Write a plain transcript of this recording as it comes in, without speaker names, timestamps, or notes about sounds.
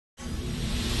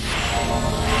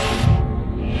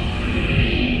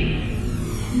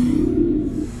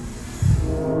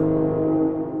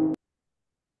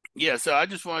Yeah, so I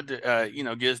just wanted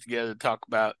to, get us together to talk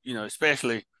about,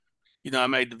 especially, I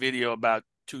made the video about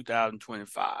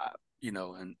 2025,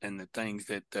 and the things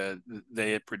that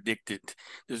they had predicted.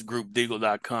 This group,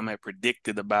 Deagle.com, had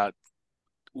predicted about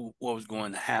what was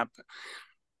going to happen.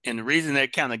 And the reason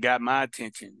that kind of got my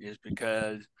attention is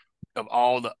because of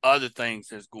all the other things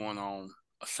that's going on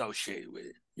associated with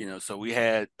it. So we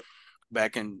had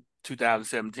back in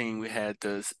 2017, we had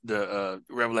the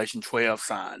Revelation 12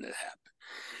 sign that happened.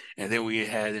 And then we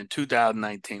had in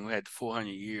 2019, we had the 400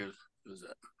 years was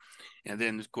up. And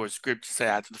then, of course, scripture say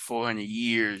after the 400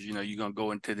 years, you're going to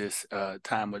go into this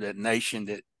time where that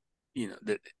nation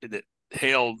that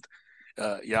held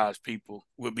Yah's people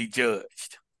will be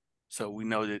judged. So we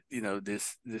know that,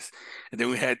 this, and then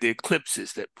we had the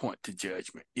eclipses that point to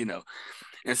judgment.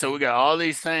 And so we got all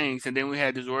these things. And then we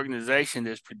had this organization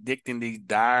that's predicting these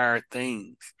dire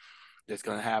things that's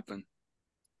going to happen,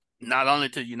 not only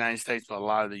to the United States, but a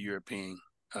lot of the European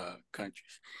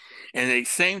countries. And they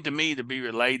seem to me to be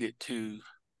related to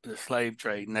the slave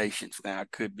trade nations. Now, I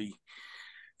could be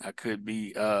a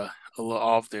little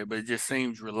off there, but it just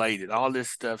seems related. All this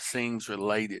stuff seems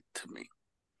related to me.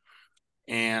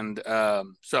 And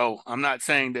so I'm not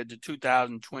saying that the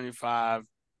 2025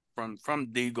 from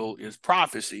Deagle is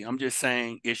prophecy. I'm just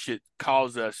saying it should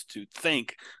cause us to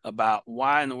think about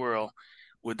why in the world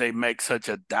would they make such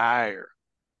a dire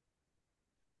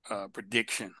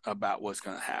prediction about what's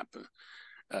going to happen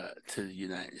to the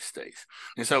United States.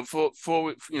 And so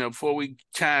before we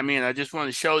chime in, I just want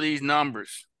to show these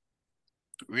numbers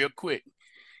real quick,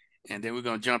 and then we're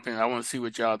going to jump in. I want to see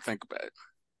what y'all think about it.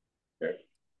 Okay.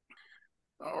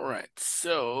 All right,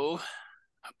 so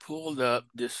I pulled up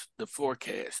the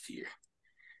forecast here.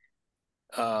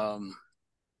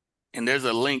 And there's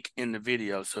a link in the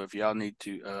video, so if y'all need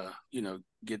to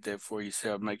get that for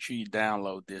yourself, make sure you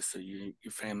download this so your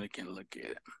family can look at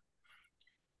it.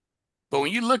 But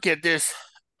when you look at this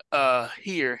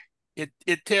here,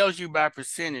 it tells you by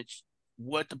percentage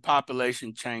what the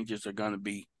population changes are going to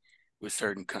be with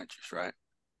certain countries, right?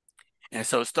 And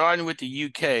so starting with the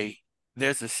UK,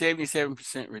 there's a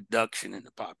 77% reduction in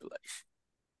the population.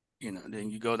 Then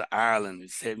you go to Ireland,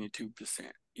 it's 72%.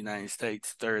 United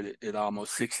States, third at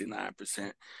almost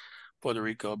 69%. Puerto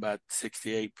Rico, about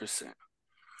 68%.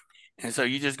 And so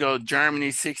you just go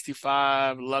Germany,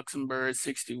 65, Luxembourg,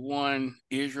 61,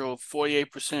 Israel,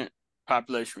 48%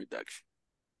 population reduction.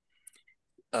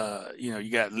 You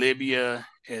got Libya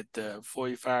at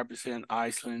 45%,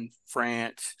 Iceland,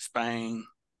 France, Spain,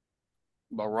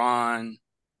 Bahrain,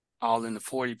 all in the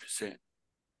 40%.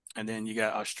 And then you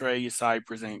got Australia,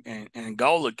 Cyprus, and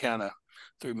Angola kind of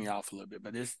threw me off a little bit,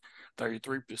 but it's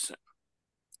 33%.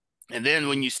 And then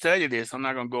when you study this, I'm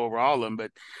not going to go over all of them,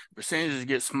 but percentages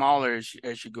get smaller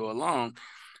as you go along.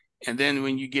 And then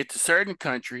when you get to certain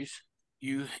countries,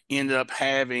 you end up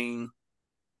having,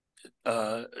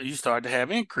 you start to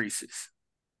have increases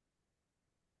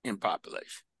in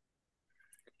population.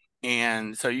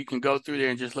 And so you can go through there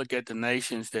and just look at the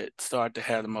nations that start to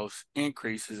have the most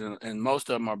increases, and most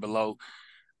of them are below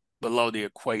the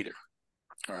equator.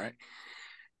 All right.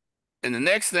 And the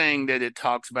next thing that it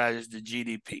talks about is the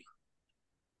GDP.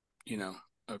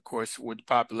 Of course, with the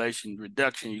population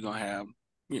reduction, you're going to have,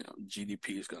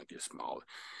 GDP is going to get smaller.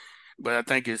 But I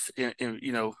think it's,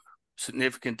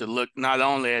 significant to look not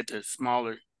only at the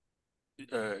smaller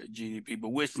GDP, but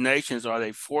which nations are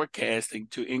they forecasting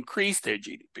to increase their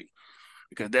GDP?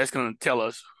 Because that's going to tell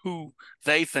us who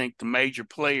they think the major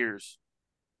players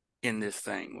in this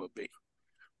thing will be.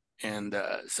 And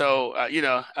so I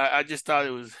just thought it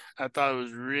was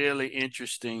really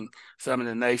interesting, some of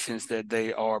the nations that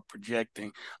they are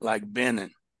projecting, like Benin.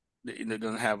 They're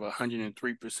going to have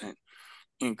 103%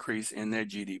 increase in their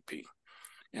GDP.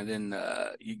 And then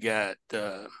you got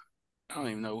I don't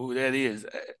even know who that is,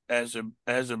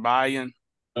 Azerbaijan.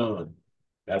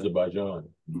 Azerbaijan,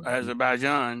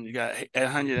 you got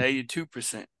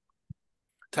 182%.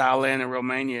 Thailand and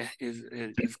Romania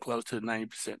is close to the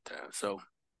 90%. So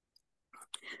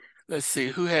let's see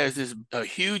who has this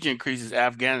huge increase is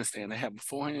Afghanistan. They have a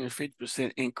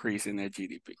 450% increase in their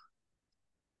GDP.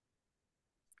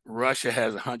 Russia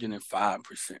has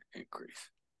 105% increase.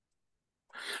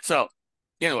 So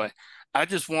anyway, I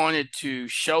just wanted to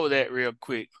show that real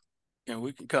quick, and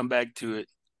we can come back to it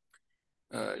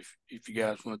if you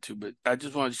guys want to. But I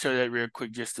just wanted to show that real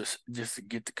quick just to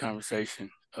get the conversation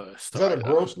started. Is that a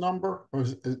gross number, or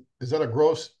is that a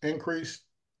gross increase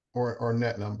or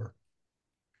net number?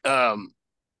 I'm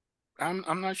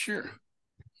not sure.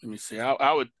 Let me see.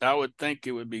 I would think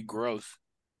it would be gross.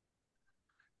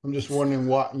 I'm just wondering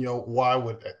why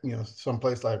would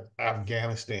someplace like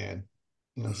Afghanistan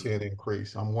see an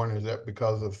increase. I'm wondering, is that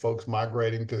because of folks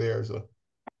migrating to there as a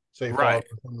safe Right. harbor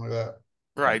or something like that?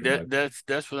 Right.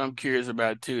 That's what I'm curious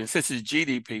about too. And since it's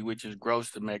GDP, which is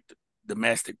gross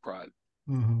domestic product,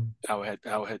 Mm-hmm. I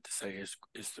would have to say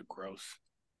it's the gross.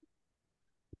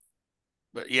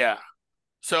 But yeah.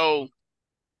 So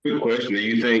Good question. Do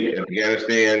you think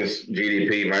Afghanistan's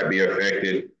GDP might be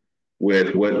affected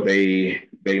with what they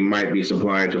might be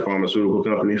supplying to pharmaceutical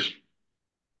companies?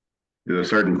 There's a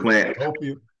certain plant.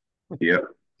 Opium. Yep.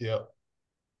 Yep.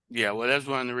 yeah, well, that's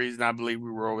one of the reasons I believe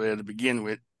we were over there to begin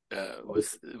with.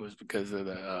 Was because of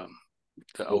the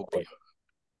opium.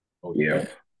 Oh, yeah.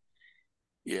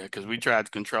 Yeah, because we tried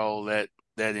to control that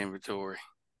inventory,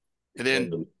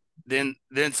 and then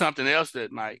something else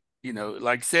that might,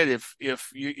 like I said, if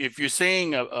you're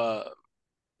seeing a,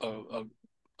 a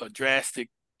drastic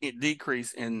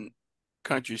decrease in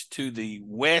countries to the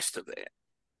west of that,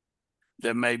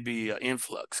 there may be an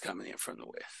influx coming in from the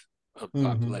west of Mm-hmm.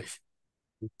 population.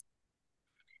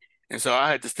 And so I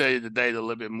had to study the data a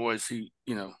little bit more to see,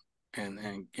 and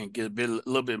get a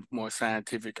little bit more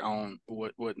scientific on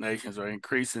what nations are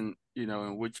increasing,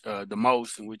 and which the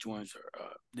most, and which ones are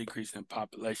decreasing in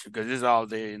population, because it's all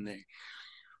there in there.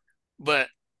 But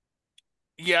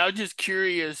yeah, I was just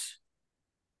curious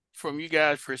from you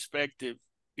guys' perspective,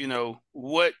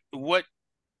 what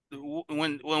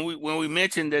when we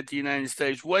mentioned that the United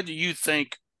States, what do you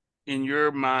think in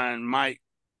your mind might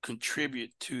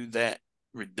contribute to that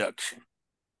reduction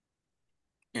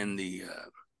in the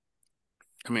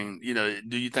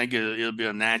do you think it'll be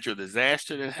a natural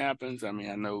disaster that happens? I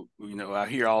mean, I know, I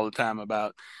hear all the time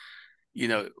about,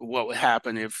 what would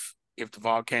happen if the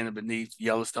volcano beneath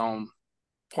Yellowstone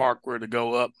Park were to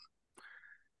go up.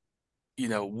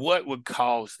 What would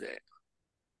cause that?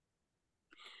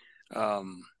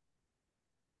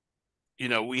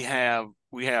 We have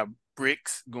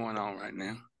BRICS going on right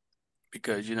now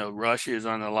because Russia is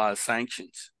under a lot of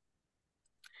sanctions.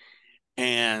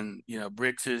 And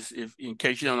BRICS is, if in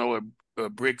case you don't know what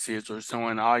BRICS is, or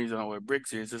someone in the audience don't know what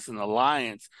BRICS is, it's an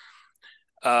alliance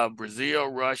of Brazil,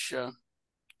 Russia,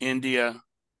 India,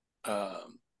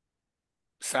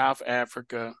 South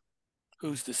Africa.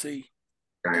 Who's to see?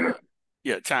 China.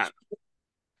 Yeah, China.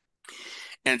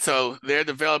 And so they're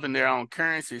developing their own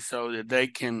currency so that they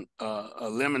can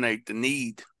eliminate the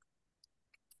need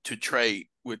to trade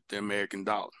with the American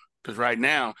dollar. Because right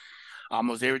now,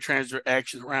 almost every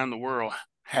transaction around the world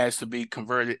has to be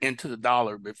converted into the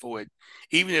dollar before it,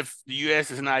 even if the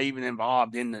U.S. is not even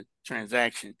involved in the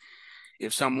transaction.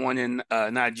 If someone in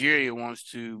Nigeria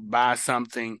wants to buy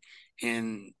something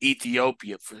in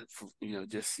Ethiopia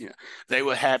they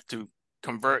would have to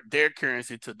convert their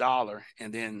currency to dollar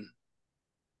and then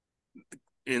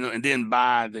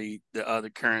buy the other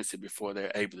currency before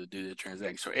they're able to do the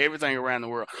transaction. So everything around the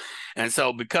world. And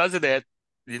so because of that,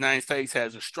 the United States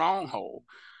has a stronghold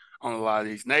on a lot of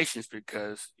these nations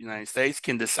because the United States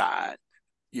can decide,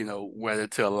 whether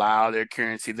to allow their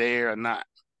currency there or not.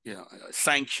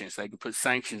 Sanctions. They can put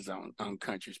sanctions on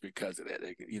countries because of that.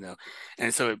 They can,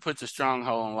 and so it puts a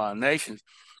stronghold on a lot of nations.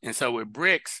 And so with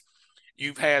BRICS,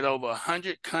 you've had over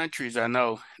 100 countries I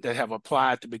know that have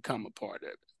applied to become a part of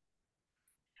it.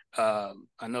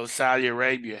 I know Saudi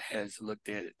Arabia has looked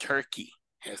at it. Turkey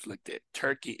has looked at it.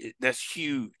 Turkey. That's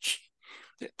huge.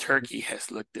 That Turkey has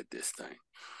looked at this thing.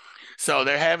 So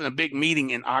they're having a big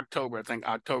meeting in October. I think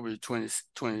October the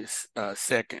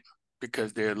 22nd,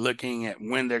 because they're looking at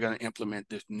when they're going to implement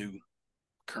this new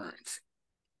currency.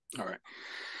 All right.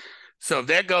 So if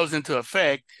that goes into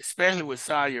effect, especially with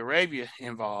Saudi Arabia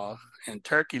involved and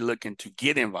Turkey looking to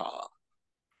get involved,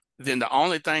 then the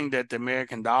only thing that the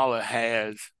American dollar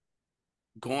has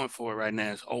going for it right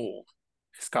now is oil.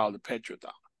 It's called the petrodollar.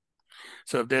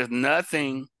 So if there's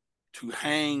nothing to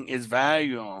hang its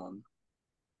value on,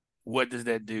 what does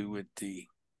that do with the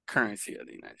currency of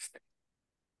the United States?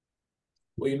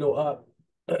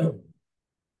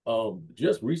 Well,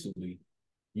 just recently,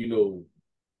 you know,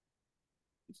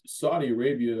 Saudi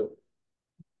Arabia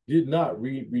did not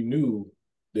renew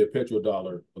their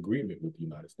petrodollar agreement with the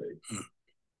United States.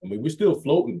 I mean, we're still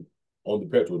floating on the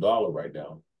petrodollar right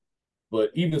now,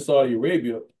 but even Saudi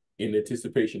Arabia, in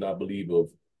anticipation, I believe, of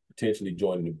potentially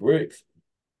joining the BRICS,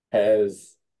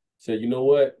 has said, you know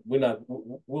what,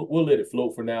 we'll let it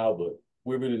float for now, but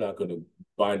we're really not going to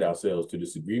bind ourselves to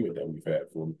this agreement that we've had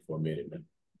for a minute now.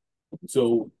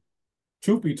 So,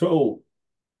 truth be told,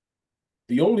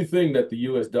 the only thing that the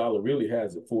U.S. dollar really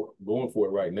has going for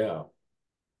it right now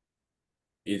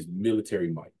is military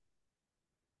might.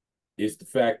 It's the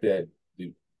fact that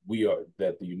the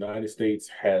United States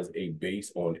has a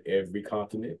base on every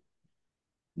continent.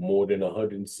 more than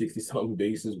 160 something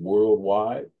bases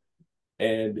worldwide.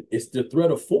 And it's the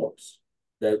threat of force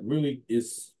that really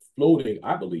is floating,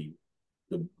 I believe,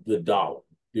 the dollar.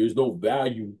 There's no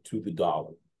value to the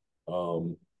dollar.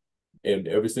 And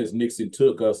ever since Nixon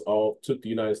took the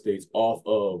United States off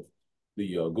of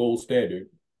the gold standard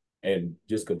and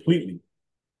just completely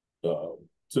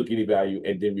took any value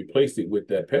and then replaced it with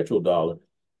that petrodollar,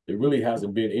 there really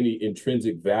hasn't been any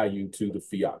intrinsic value to the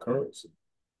fiat currency.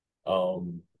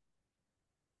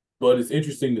 But it's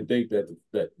interesting to think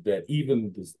that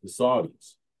even the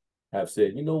Saudis have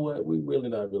said, you know what, we're really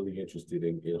not really interested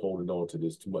in holding on to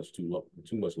this too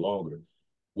much longer,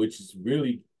 which is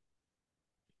really,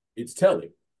 it's telling.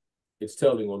 It's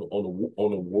telling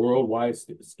on a worldwide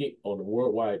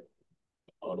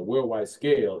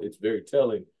scale. It's very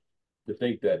telling to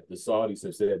think that the Saudis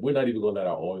have said we're not even going to let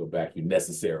our oil back you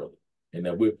necessarily, and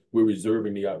that we're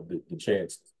reserving the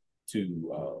chance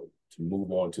to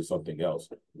move on to something else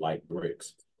like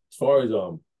BRICS. As far as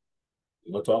we're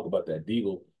gonna talk about that,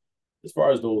 Deagle. As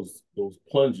far as those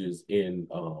plunges in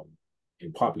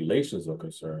populations are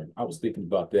concerned, I was thinking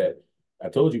about that. I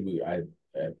told you I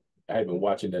had been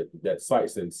watching that site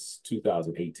since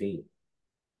 2018,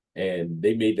 and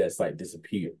they made that site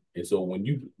disappear. And so when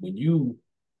you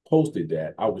posted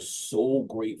that, I was so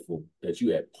grateful that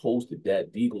you had posted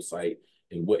that Deagle site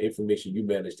and what information you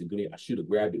managed to glean. I should have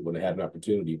grabbed it when I had an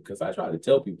opportunity, because I tried to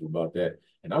tell people about that,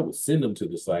 and I would send them to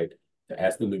the site to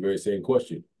ask them the very same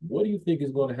question. What do you think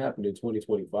is going to happen in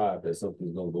 2025 that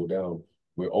something's going to go down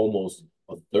where almost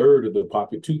two-thirds of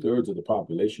the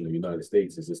population of the United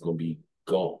States is just going to be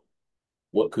gone?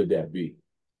 What could that be?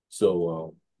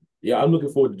 So, yeah, I'm looking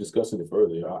forward to discussing it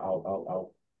further.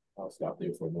 I'll stop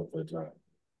there for a month at a time.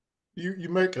 You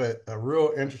make a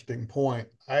real interesting point.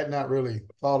 I had not really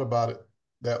thought about it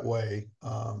that way,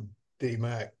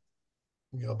 D-Mac,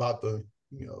 about the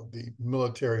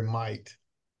military might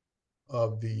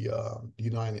of the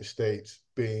United States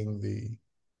being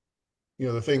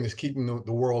the thing that's keeping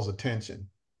the world's attention.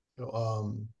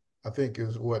 I think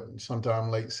it was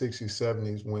sometime late 60s,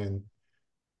 70s when,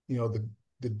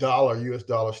 the dollar, US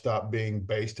dollar, stopped being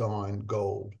based on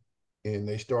gold. And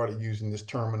they started using this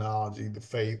terminology, the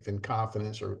faith and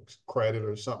confidence or credit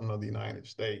or something of the United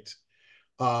States.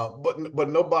 But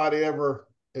nobody ever,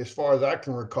 as far as I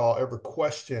can recall, ever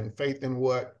questioned faith in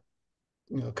what,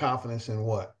 confidence in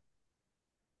what.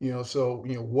 So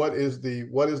what is the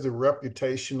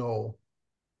reputational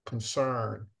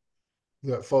concern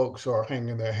that folks are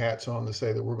hanging their hats on to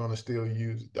say that we're going to still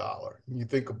use the dollar? And you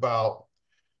think about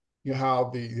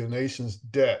how the nation's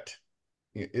debt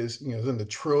is in the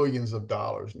trillions of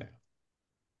dollars now.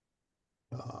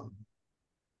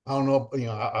 I don't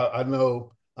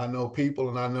know, I know people,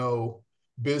 and I know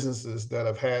businesses that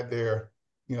have had their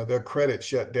credit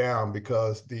shut down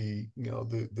because the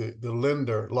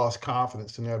lender lost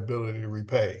confidence in their ability to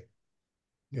repay.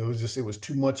 It was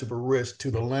too much of a risk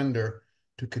to the lender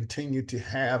to continue to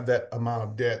have that amount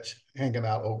of debt hanging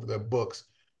out over their books.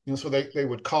 So they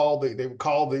would call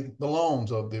the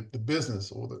loans of the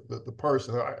business or the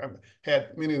person. I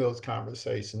had many of those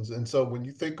conversations. And so when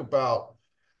you think about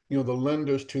the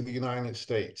lenders to the United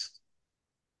States,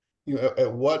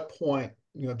 at what point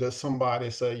does somebody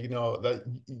say, that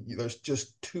there's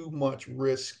just too much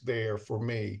risk there for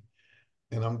me,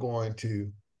 and I'm going to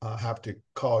have to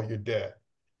call your debt?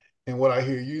 And what I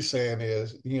hear you saying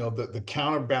is, the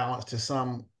counterbalance to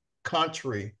some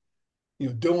country,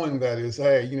 doing that is,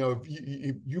 hey,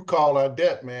 if you call our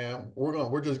debt, man,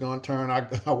 we're just gonna turn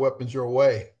our weapons your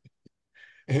way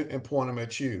and point them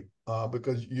at you,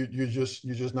 because you're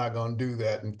just not gonna do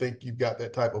that and think you've got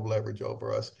that type of leverage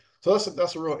over us. So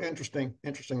that's a real interesting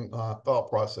thought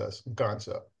process and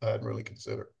concept I hadn't really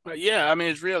considered. Yeah, I mean,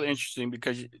 it's real interesting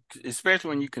because, especially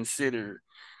when you consider,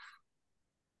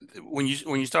 when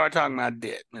you start talking about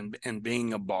debt and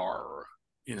being a borrower,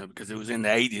 because it was in the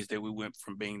 80s that we went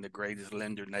from being the greatest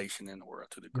lender nation in the world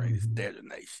to the greatest debtor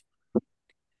nation.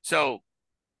 So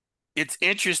it's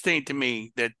interesting to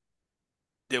me that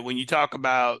when you talk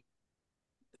about,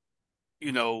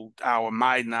 our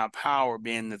might and our power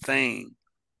being the thing,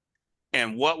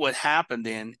 and what would happen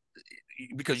then,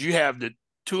 because you have the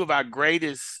two of our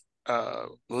greatest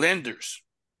lenders,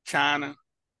 China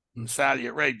and Saudi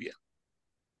Arabia.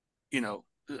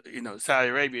 Saudi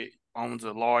Arabia owns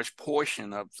a large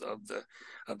portion of the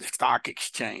stock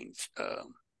exchange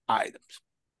items.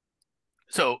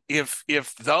 So if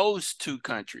those two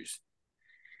countries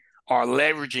are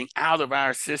leveraging out of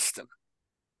our system,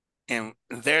 and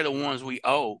they're the ones we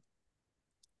owe,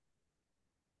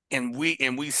 and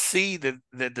we see that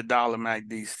the dollar might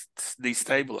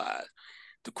destabilize,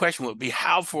 The question would be,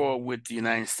 how far would the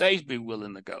United States be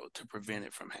willing to go to prevent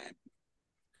it from happening?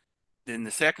 Then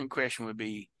the second question would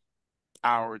be,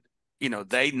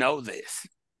 they know this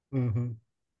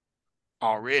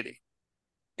already.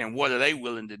 And what are they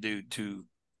willing to do to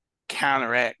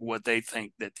counteract what they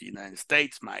think that the United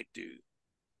States might do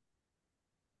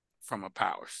from a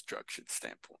power structure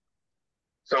standpoint?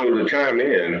 So to chime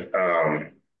in,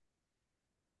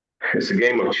 it's a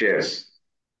game of chess.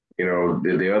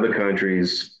 The other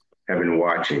countries have been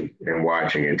watching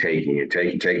and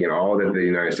taking all that the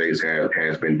United States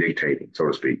has been dictating, so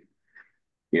to speak.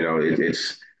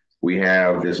 We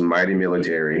have this mighty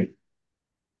military.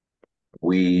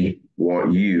 We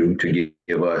want you to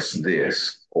give us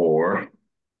this, or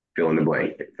fill in the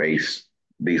blank, face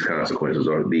these consequences,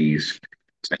 or these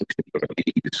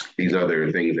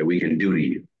other things that we can do to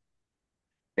you.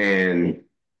 And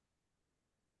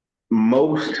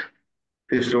most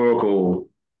historical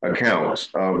accounts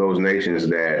of those nations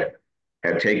that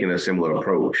have taken a similar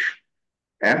approach,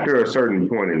 after a certain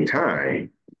point in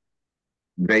time,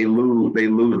 they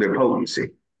lose their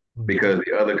potency because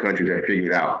the other countries have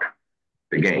figured out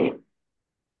the game.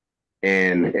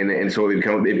 And so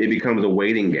it becomes a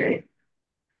waiting game.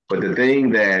 But the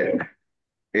thing that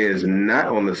is not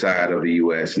on the side of the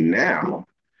U.S. now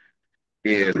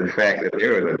is the fact that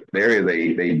there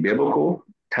is a biblical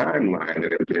timeline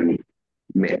that has been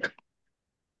met.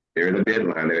 There is a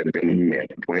deadline that has been met,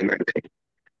 2019,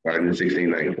 starting in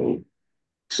 1619.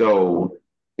 So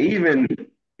even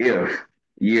if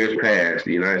years past,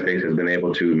 the United States has been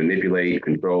able to manipulate,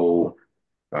 control,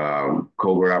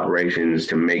 covert operations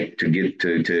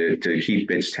to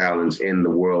keep its talents in the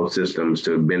world systems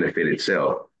to benefit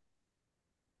itself,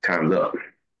 time's up.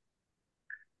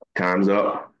 Time's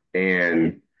up.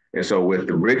 And so with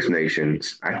the BRICS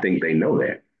nations, I think they know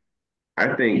that.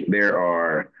 I think there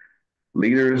are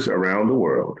leaders around the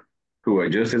world who are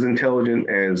just as intelligent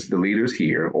as the leaders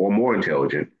here, or more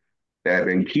intelligent, that have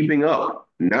been keeping up,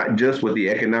 not just with the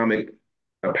economic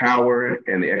power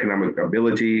and the economic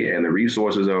ability and the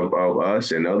resources of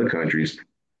us and other countries.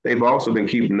 They've also been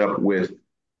keeping up with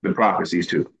the prophecies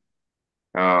too.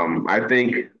 I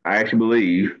actually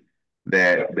believe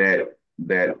that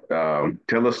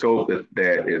telescope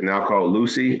that is now called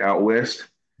Lucy out west,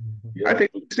 I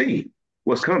think we see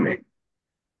what's coming.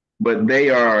 But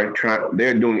they're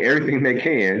doing everything they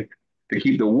can to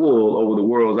keep the wool over the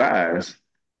world's eyes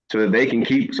so that they can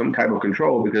keep some type of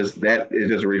control, because that is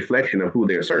just a reflection of who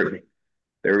they're serving.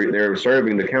 They're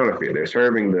serving the counterfeit. They're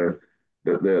serving the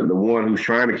one who's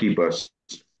trying to keep us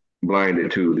blinded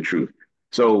to the truth.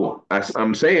 So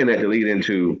I'm saying that to lead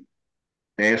into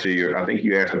I think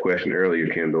you asked a question earlier,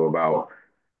 Kendall, about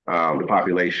the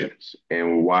populations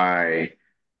and why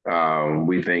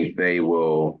we think they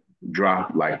will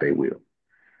drop like they will.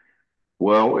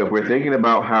 Well, if we're thinking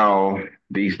about how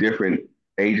these different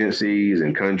agencies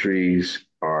and countries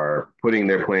are putting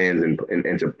their plans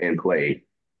in play,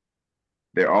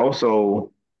 there's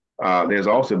also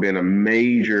been a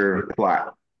major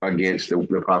plot against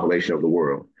the population of the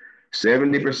world.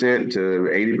 70% to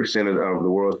 80% of the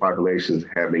world's populations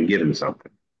have been given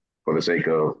something for the sake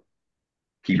of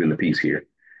keeping the peace here.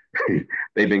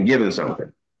 They've been given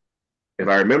something. If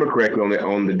I remember correctly,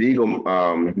 on the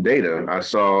Deagle data, I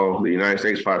saw the United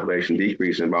States population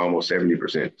decreasing by almost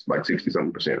 70%, like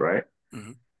 60-something percent, right?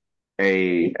 Mm-hmm.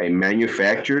 A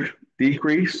manufactured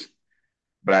decrease,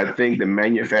 but I think the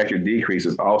manufactured decrease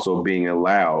is also being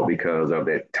allowed because of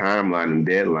that timeline and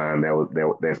deadline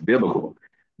that's biblical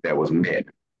that was met.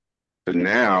 So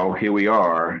now here we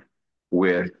are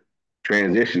with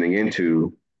transitioning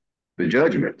into the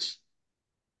judgments,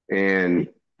 and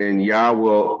Yah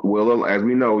will, as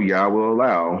we know, Yah will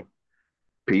allow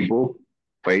people,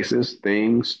 places,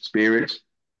 things, spirits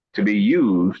to be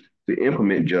used to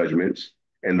implement judgments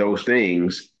and those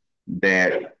things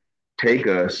that take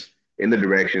us in the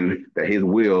direction that His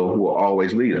will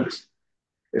always lead us.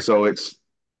 And so I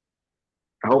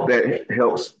hope that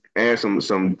helps add some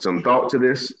thought to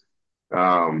this.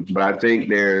 But I think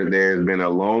there's been a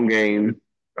long game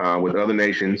with other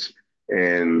nations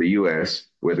and the U.S.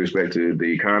 with respect to the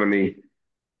economy,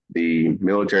 the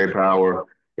military power.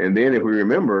 And then if we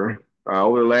remember,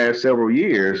 over the last several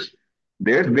years,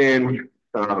 there's been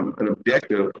an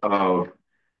objective of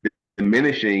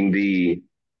diminishing the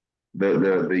I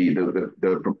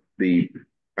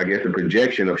guess the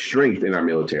projection of strength in our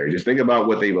military. Just think about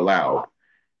what they've allowed.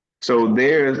 So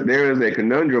there is a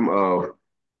conundrum of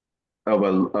a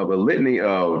litany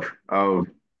of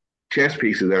chess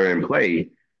pieces that are in play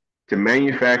to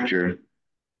manufacture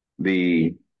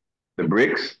the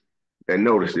BRICS that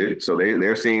noticed it. So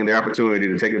they're seeing the opportunity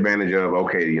to take advantage of,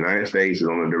 okay, the United States is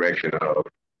on the direction of,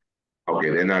 okay,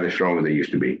 they're not as strong as they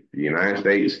used to be. The United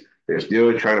States, they're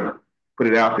still trying to put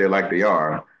it out there like they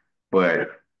are,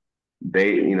 but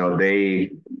they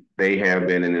have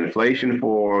been in inflation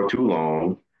for too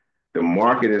long. The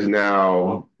market is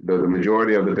now, the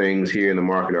majority of the things here in the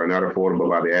market are not affordable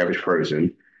by the average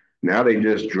person. Now they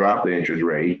just dropped the interest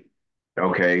rate,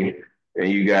 okay? And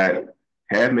you got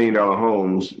 $500,000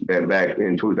 homes that back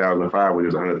in 2005 was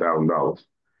just $100,000.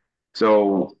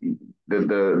 So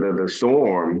the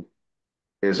storm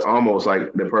is almost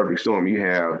like the perfect storm. You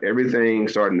have everything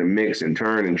starting to mix and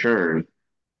turn and churn.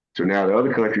 So now the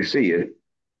other countries see it.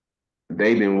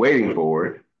 They've been waiting for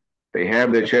it. They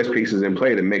have their chess pieces in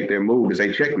play to make their move to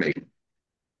say checkmate.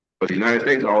 But the United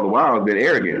States all the while has been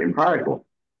arrogant and prideful.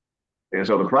 And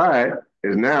so the pride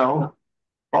is now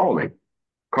falling,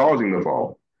 causing the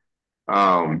fall.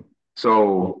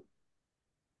 So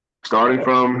starting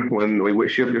from when we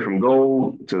shifted from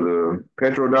gold to the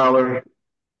petrodollar,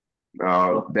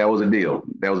 that was a deal.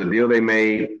 That was a deal they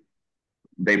made.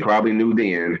 They probably knew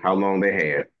then how long they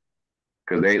had,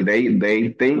 because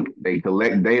they think, they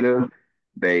collect data,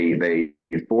 they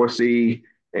foresee,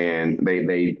 and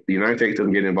the United States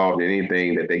doesn't get involved in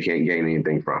anything that they can't gain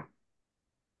anything from.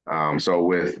 So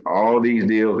with all these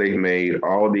deals they've made,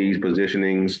 all these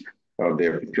positionings of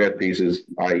their threat pieces,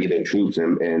 i.e. their troops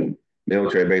and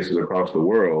military bases across the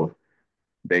world,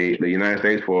 the United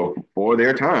States for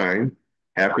their time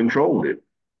have controlled it.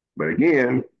 But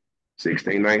again,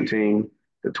 1619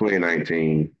 to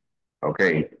 2019,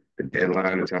 okay, the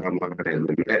deadline, the timeline has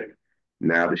been met.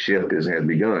 Now the shift has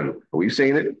begun. We've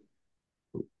seen it.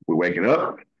 We're waking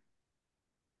up.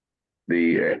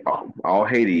 All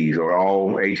Hades or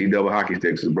all HE double hockey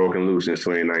sticks is broken loose since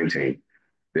 2019.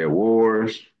 There are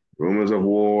wars, rumors of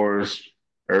wars,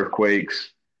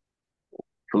 earthquakes,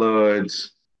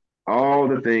 floods, all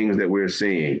the things that we're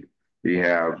seeing. You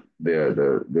have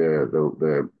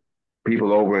the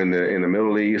people over in the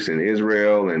Middle East and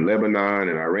Israel and Lebanon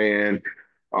and Iran.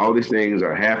 All these things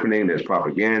are happening. There's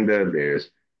propaganda.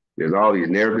 There's all these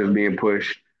narratives being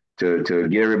pushed to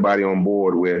get everybody on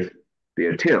board with the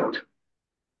attempt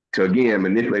to again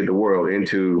manipulate the world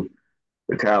into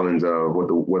the talons of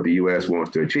what the U.S.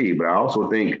 wants to achieve. But I also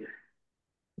think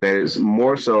that it's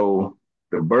more so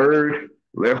the bird,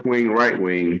 left wing, right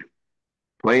wing,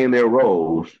 playing their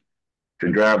roles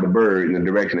to drive the bird in the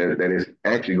direction that is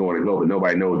actually going to go, but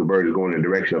nobody knows the bird is going in the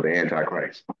direction of the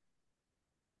Antichrist.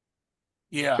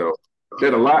 Yeah. So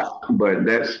said a lot, but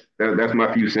that's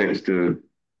my few cents to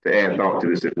add thought to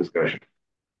this discussion.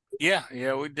 Yeah,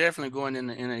 we're definitely going in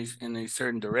a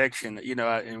certain direction,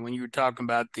 and when you were talking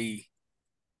about the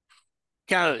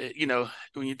kind of,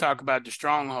 when you talk about the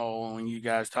stronghold, when you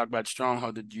guys talk about the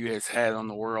stronghold that the U.S. had on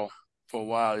the world for a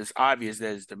while, it's obvious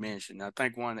that it's diminished. I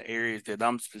think one of the areas that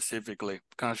I'm specifically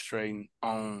concentrating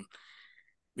on,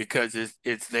 because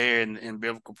it's there in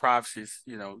biblical prophecies,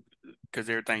 because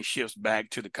everything shifts back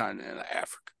to the continent of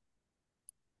Africa.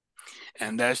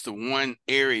 And that's the one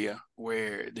area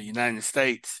where the United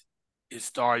States is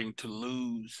starting to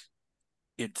lose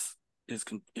its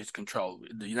control.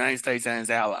 The United States and its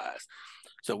allies.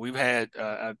 So we've had,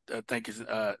 I think it's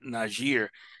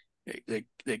Niger,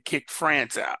 they kicked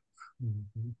France out.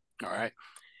 Mm-hmm. All right.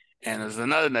 And there's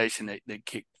another nation that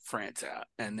kicked France out.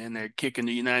 And then they're kicking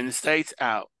the United States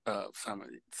out of some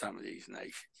of these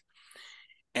nations.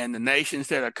 And the nations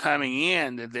that are coming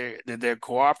in that they're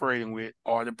cooperating with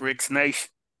are the BRICS nations,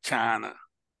 China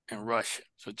and Russia.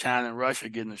 So China and Russia are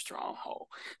getting a stronghold.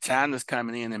 China's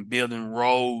coming in and building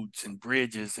roads and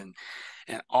bridges and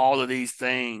all of these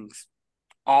things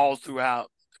all throughout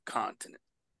the continent,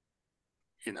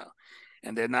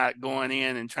 and they're not going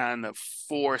in and trying to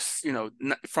force,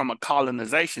 from a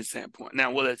colonization standpoint.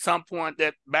 Now, will at some point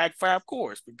that backfire? Of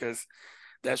course, because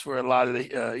that's where a lot of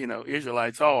the,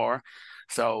 Israelites are.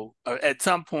 So at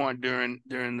some point during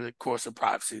the course of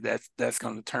prophecy, that's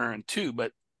going to turn too.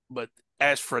 But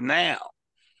as for now,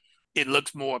 it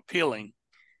looks more appealing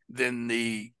than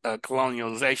the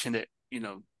colonialization that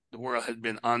the world has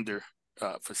been under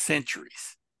for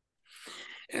centuries.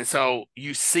 And so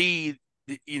you see,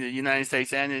 the United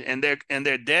States and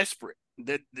they're desperate.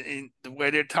 The way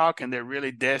they're talking, they're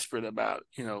really desperate about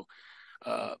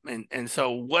and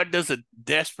so what does a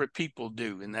desperate people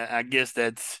do? And I guess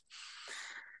that's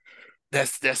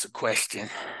a question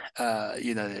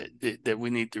that we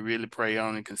need to really pray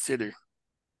on and consider.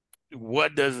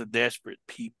 What does a desperate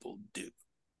people do?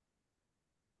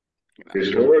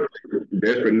 Historically,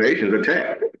 desperate nations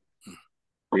attack.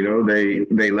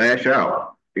 They lash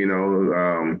out.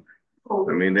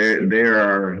 I mean, there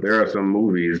are some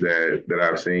movies that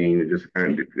I've seen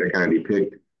that kind of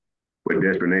depict what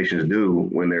desperate nations do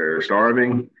when they're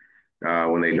starving,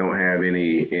 when they don't have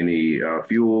any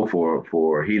fuel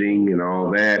for heating and all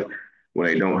that, when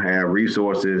they don't have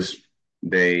resources,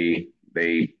 they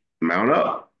mount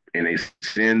up and they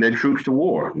send their troops to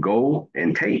war. Go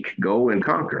and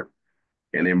conquer,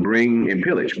 and then bring and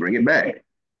pillage, bring it back.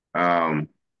 Um,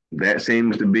 that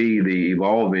seems to be the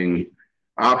evolving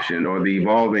option, or the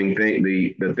evolving thing,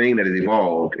 the thing that has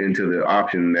evolved into the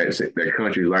option that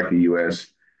countries like the U.S.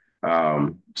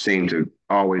 Seem to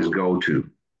always go to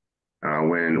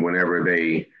whenever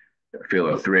they feel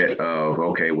a threat of,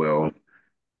 okay, well,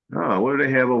 oh, what do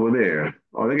they have over there?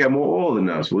 Oh, they got more oil than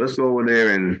us. Well, let's go over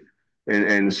there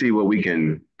and see what we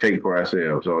can take for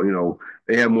ourselves. Or,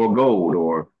 they have more gold,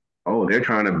 or, oh, they're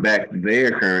trying to back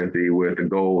their currency with the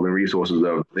gold and resources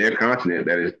of their continent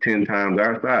that is 10 times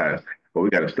our size. But we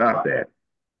got to stop that.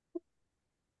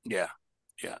 Yeah.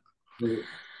 Yeah.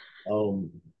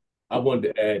 I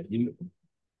wanted to add,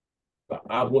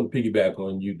 I want to piggyback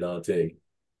on you, Dante.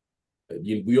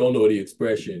 We all know the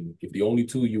expression, if the only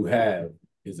tool you have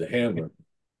is a hammer,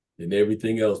 then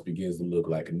everything else begins to look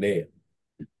like a nail.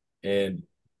 And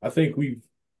I think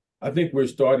we're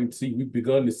starting to see, we've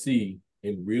begun to see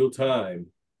in real time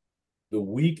the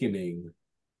weakening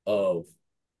of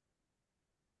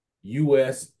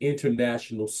U.S.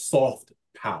 international soft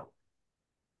power.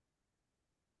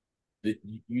 The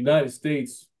United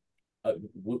States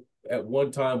at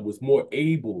one time was more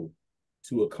able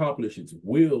to accomplish its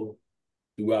will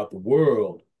throughout the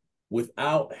world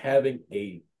without having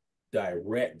a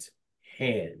direct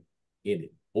hand in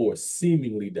it, or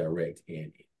seemingly direct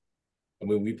hand in it. I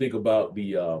mean, we think about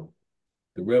the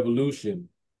revolution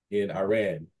in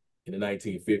Iran in the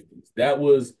 1950s. That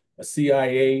was a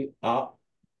CIA op.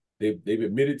 They've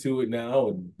admitted to it now,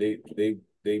 and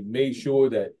they made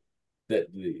sure that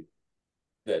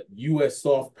U.S.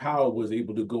 soft power was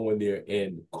able to go in there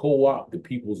and co-opt the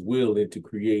people's will into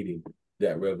creating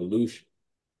that revolution.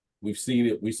 We've seen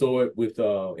it. We saw it with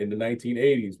in the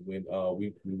 1980s when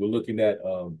we were looking at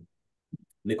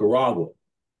Nicaragua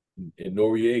and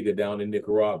Noriega down in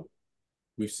Nicaragua.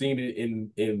 We've seen it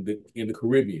in the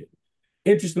Caribbean.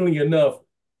 Interestingly enough,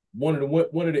 one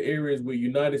of the areas where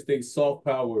United States soft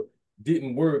power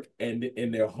didn't work and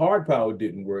their hard power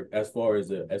didn't work as far as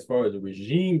a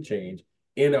regime change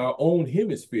in our own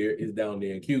hemisphere is down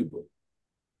there in Cuba.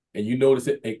 And you notice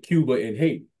it in Cuba and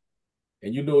Haiti.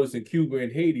 And you notice in Cuba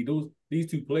and Haiti, these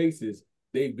two places,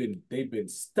 they've been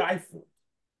stifled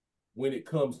when it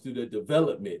comes to the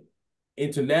development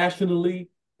internationally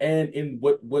and in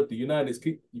what the United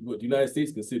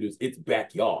States considers its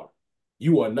backyard.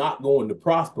 You are not going to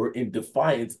prosper in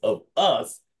defiance of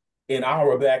us in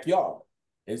our backyard.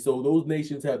 And so those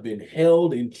nations have been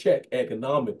held in check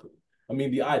economically. I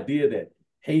mean, the idea that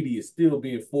Haiti is still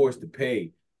being forced to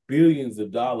pay billions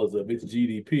of dollars of its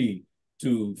GDP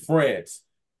to France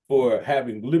for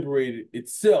having liberated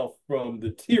itself from the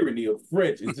tyranny of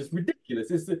French is just ridiculous.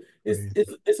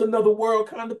 It's another world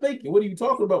kind of thinking. What are you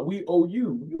talking about? We owe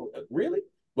you. Really?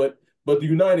 But the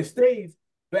United States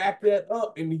backed that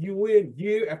up in the UN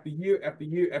year after year after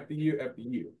year after year after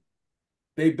year.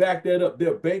 They backed that up.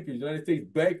 Their bankers, United States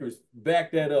bankers,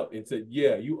 backed that up and said,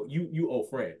 "Yeah, you owe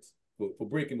France for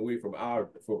breaking away from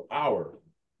our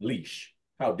leash.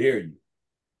 How dare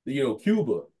you?"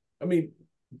 Cuba. I mean,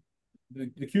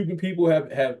 the Cuban people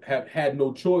have had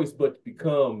no choice but to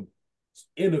become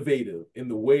innovative in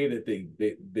the way that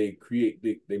they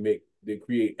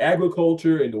create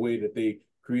agriculture, in the way that they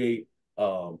create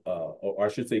or I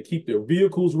should say keep their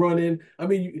vehicles running. I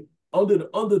mean, under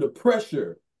the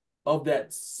pressure of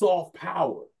that soft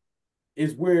power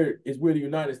is where the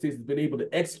United States has been able to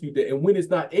execute that. And when it's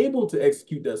not able to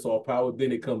execute that soft power,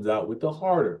 then it comes out with the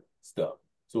harder stuff,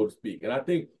 so to speak. And I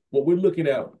think what we're looking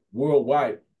at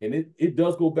worldwide, and it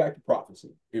does go back to prophecy.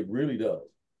 It really does.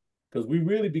 Because we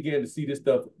really began to see this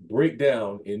stuff break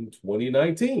down in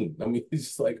 2019. I mean, it's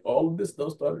just like all of this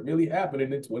stuff started really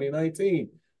happening in 2019.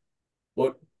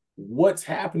 But what's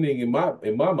happening in my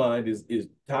mind is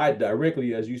tied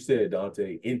directly, as you said,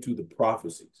 Dante, into the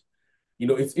prophecies.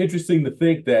 It's interesting to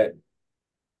think that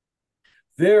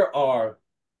there are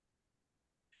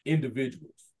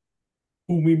individuals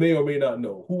whom we may or may not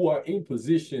know who are in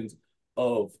positions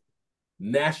of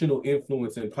national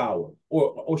influence and power,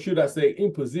 or should I say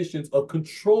in positions of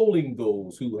controlling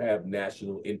those who have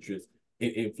national interest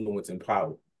and influence and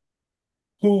power,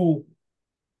 who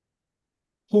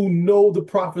know the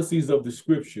prophecies of the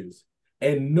scriptures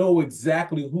and know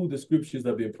exactly who the scriptures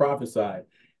have been prophesied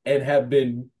and have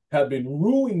been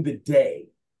ruining the day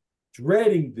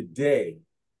dreading the day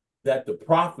that the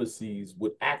prophecies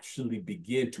would actually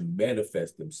begin to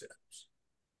manifest themselves.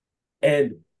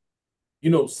 And,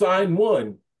 sign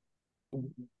one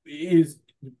is,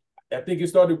 I think it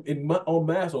started en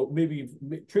masse, or maybe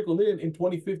trickled in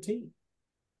 2015.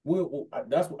 I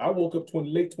woke up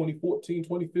late 2014,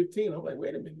 2015. I'm like,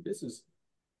 wait a minute, this is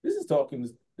talking to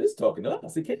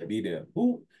us. It can't be them.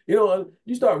 Who,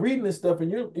 you start reading this stuff,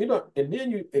 and and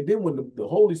then when the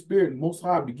Holy Spirit and Most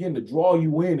High begin to draw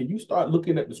you in, and you start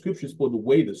looking at the scriptures for the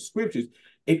way the scriptures,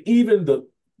 and even the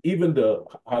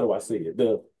how do I say it,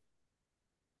 the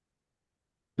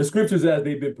scriptures as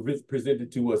they've been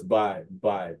presented to us by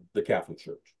the Catholic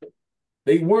Church,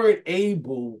 they weren't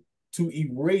able to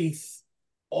erase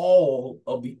all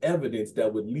of the evidence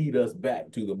that would lead us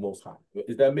back to the Most High.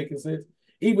 Is that making sense?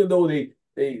 Even though they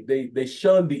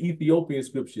shunned the Ethiopian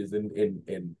scriptures and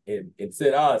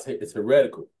said, it's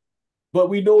heretical. But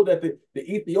we know that the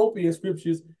Ethiopian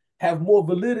scriptures have more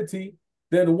validity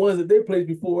than the ones that they placed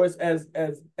before us as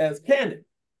canon.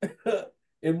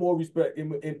 In more respect,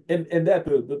 and that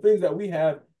the things that we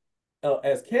have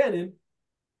as canon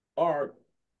were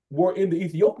in the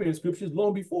Ethiopian scriptures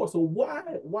long before. So why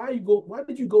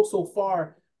did you go so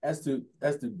far as to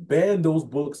ban those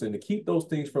books and to keep those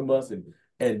things from us and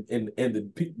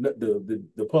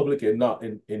the public and not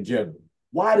in general?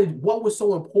 What was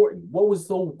so important? What was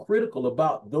so critical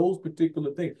about those particular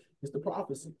things? It's the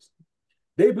prophecies.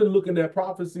 They've been looking at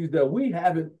prophecies that we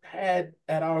haven't had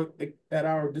at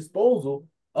our disposal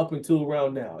up until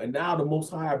around now. And now the Most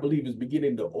High, I believe, is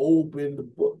beginning to open the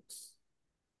books.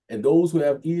 And those who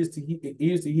have ears to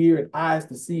hear and eyes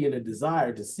to see and a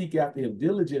desire to seek after him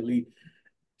diligently,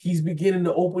 he's beginning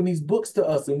to open these books to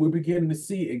us. And we're beginning to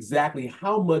see exactly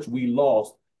how much we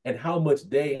lost and how much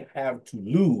they have to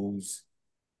lose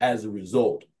as a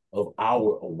result of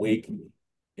our awakening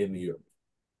in the earth.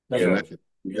 That's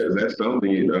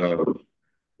something,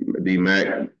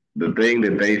 D-Mac, the thing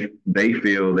that they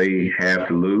feel they have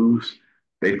to lose,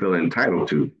 they feel entitled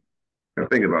to. Now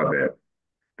think about that.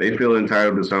 They feel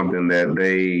entitled to something that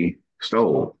they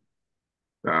stole,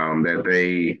 that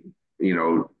they,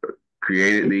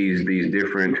 created these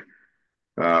different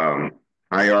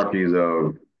hierarchies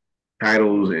of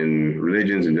titles and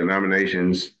religions and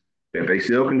denominations that they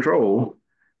still control.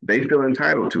 They feel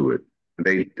entitled to it.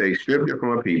 They stripped it from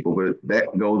our people, but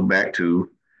that goes back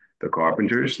to the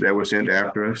carpenters that were sent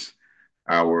after us,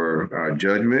 our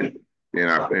judgment, and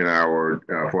our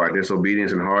for our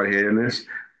disobedience and hard-headedness,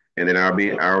 and then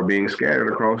our being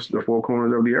scattered across the four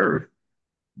corners of the earth.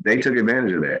 They took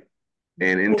advantage of that,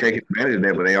 and in taking advantage of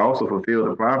that, but they also fulfilled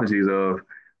the prophecies of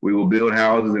we will build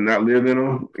houses and not live in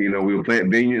them. We will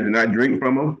plant vineyards and not drink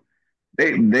from them.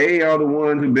 They are the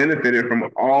ones who benefited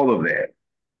from all of that.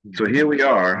 So here we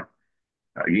are.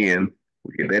 Again,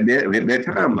 we hit that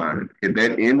timeline, hit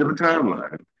that end of the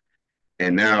timeline,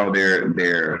 and now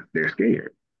they're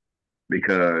scared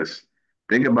because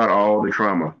think about all the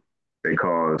trauma they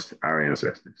caused our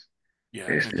ancestors. Yeah,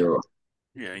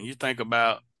 and you think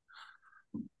about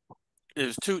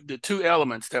the two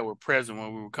elements that were present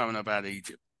when we were coming up out of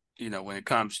Egypt. When it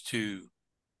comes to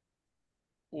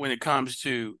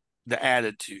the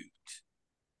attitudes.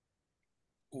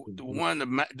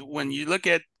 When you look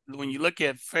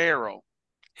at Pharaoh,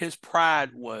 his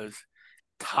pride was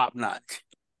top notch.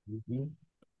 Mm-hmm.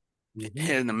 He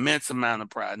had an immense amount of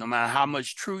pride. No matter how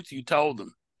much truth you told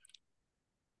him,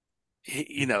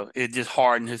 it just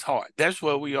hardened his heart. That's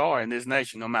where we are in this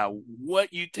nation. No matter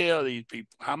what you tell these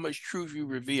people, how much truth you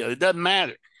reveal, it doesn't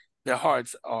matter. Their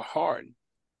hearts are hardened.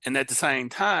 And at the same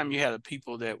time, you had a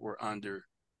people that were under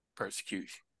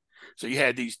persecution. So you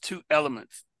had these two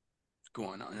elements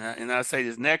going on. And I'll say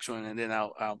this next one, and then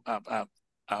I'll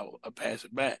pass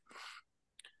it back.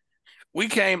 We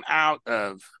came out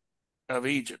of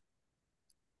Egypt,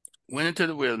 went into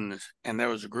the wilderness, and there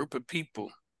was a group of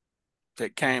people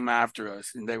that came after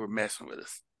us, and they were messing with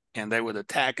us, and they would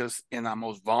attack us in our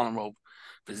most vulnerable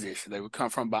position. They would come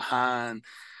from behind,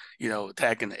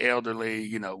 attacking the elderly,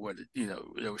 where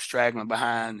they were straggling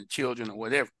behind the children or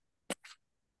whatever.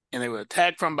 And they would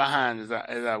attack from behind as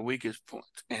our weakest point.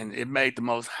 And it made the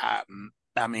Most High,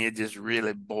 it just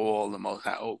really boiled the Most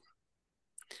High over.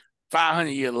 500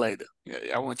 years later,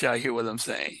 I want y'all to hear what I'm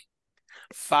saying.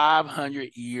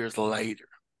 500 years later,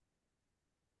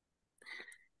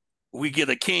 we get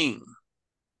a king,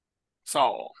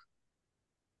 Saul.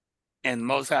 And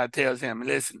Most High tells him,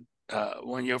 listen,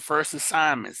 one of your first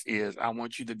assignments is I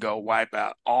want you to go wipe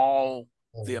out all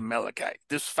the Amalekites.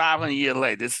 This is 500 years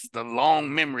later. This is the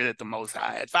long memory that the Most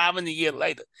High had. 500 years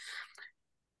later,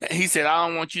 he said, I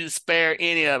don't want you to spare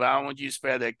any of it. I don't want you to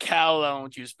spare their cattle. I don't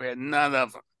want you to spare none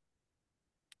of them.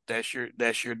 That's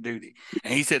your duty.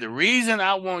 And he said, the reason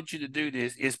I want you to do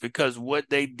this is because what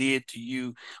they did to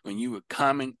you when you were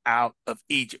coming out of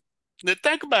Egypt. Now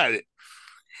think about it.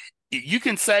 You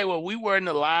can say, well, we weren't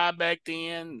alive back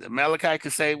then. Malachi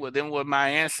could say, well, them were my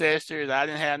ancestors. I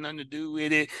didn't have nothing to do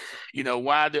with it.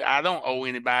 I don't owe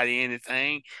anybody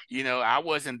anything. I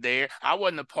wasn't there. I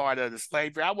wasn't a part of the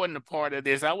slavery. I wasn't a part of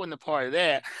this. I wasn't a part of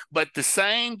that. But the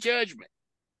same judgment,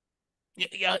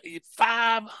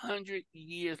 500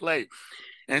 years later.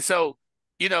 And so,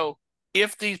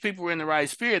 if these people were in the right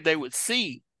spirit, they would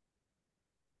see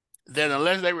that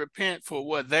unless they repent for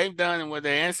what they've done and what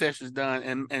their ancestors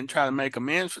done and try to make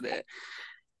amends for that,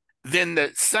 then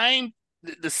the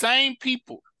same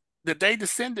people that they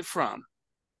descended from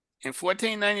in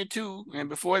 1492 and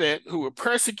before that, who were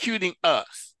persecuting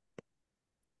us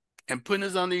and putting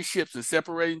us on these ships and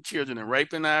separating children and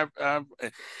raping our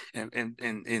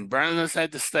and burning us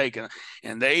at the stake,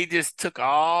 and they just took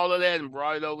all of that and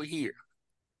brought it over here.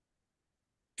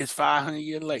 It's 500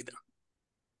 years later.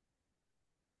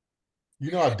 You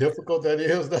know how difficult that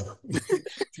is, though.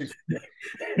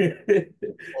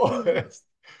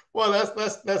 Well,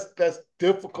 that's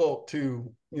difficult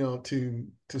to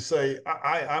say.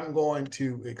 I'm going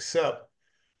to accept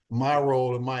my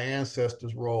role and my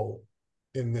ancestors' role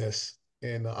in this,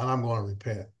 and I'm going to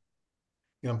repent.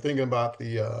 I'm thinking about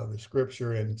the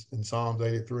scripture in Psalms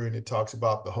 83, and it talks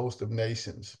about the host of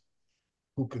nations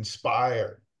who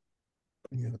conspired,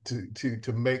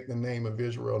 to make the name of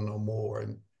Israel no more.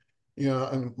 And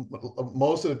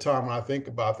most of the time when I think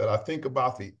about that, I think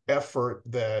about the effort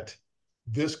that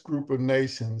this group of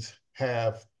nations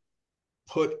have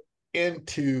put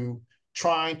into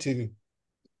trying to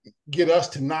get us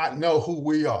to not know who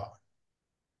we are.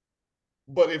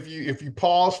 But if you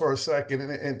pause for a second,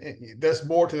 and there's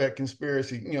more to that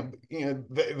conspiracy,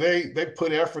 they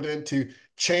put effort into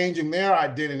changing their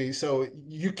identity so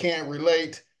you can't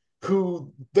relate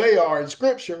who they are in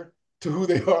Scripture to who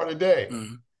they are today.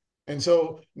 Mm-hmm. And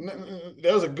so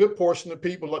there's a good portion of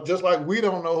people, just like we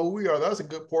don't know who we are, that's a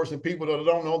good portion of people that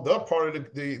don't know they're part of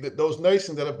those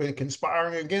nations that have been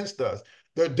conspiring against us.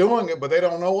 They're doing it, but they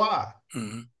don't know why.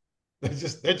 Mm-hmm.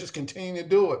 They just continue to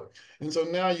do it. And so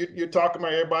now you're talking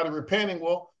about everybody repenting.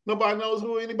 Well, nobody knows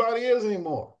who anybody is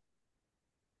anymore.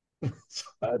 So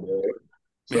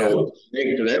to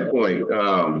that point,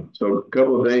 so a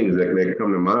couple of things that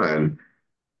come to mind.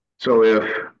 So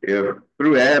if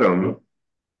through Adam,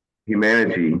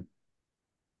 humanity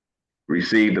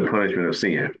received the punishment of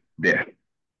sin, death.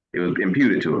 It was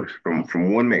imputed to us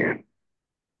from one man.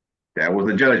 That was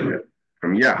the judgment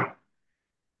from Yah.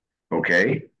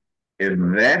 Okay? If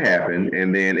that happened,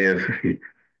 and then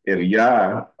if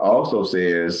Yah also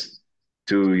says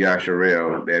to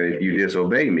Yasharel that if you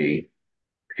disobey me,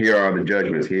 here are the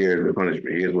judgments, here's the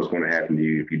punishment, here's what's going to happen to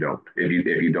you if you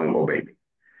don't obey me.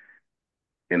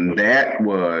 And that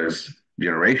was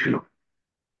generational.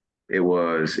 It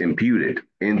was imputed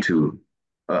into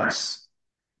us.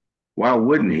 Why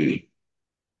wouldn't he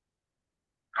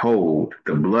hold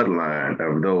the bloodline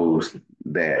of those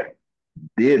that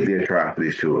did the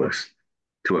atrocities to us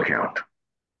to account?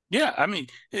 Yeah, I mean,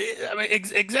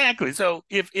 exactly. So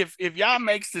if Yah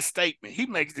makes this statement, he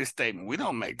makes this statement. We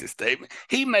don't make this statement.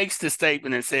 He makes the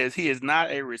statement and says he is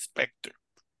not a respecter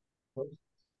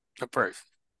of person.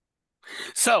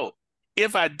 So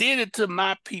if I did it to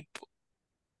my people,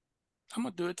 I'm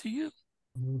gonna do it to you.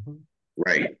 Mm-hmm.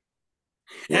 Right.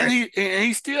 And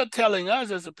he's still telling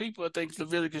us as a people. I think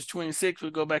Leviticus 26.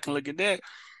 We'll go back and look at that.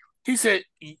 He said,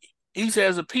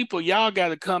 as a people, y'all got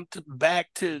to come back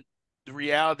to the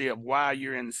reality of why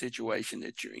you're in the situation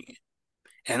that you're in.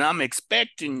 And I'm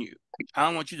expecting you. I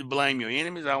don't want you to blame your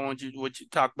enemies. I want you to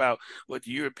talk about what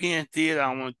the Europeans did. I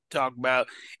don't want to talk about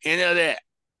any of that.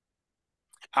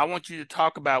 I want you to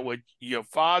talk about what your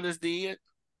fathers did.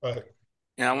 Right.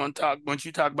 And I want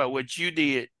you to talk about what you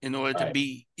did in order to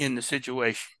be in the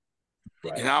situation.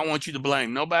 Right. And I don't want you to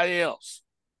blame nobody else.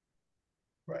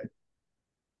 Right.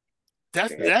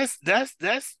 That's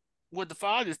what the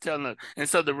Father is telling us. And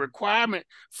so the requirement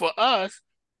for us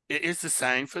is the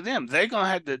same for them. They're going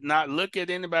to have to not look at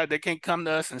anybody. They can't come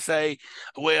to us and say,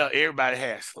 well, everybody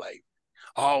has slavery.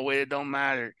 Oh, well, it don't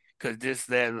matter because this,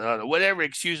 that, and the other. Whatever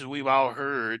excuses we've all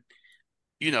heard,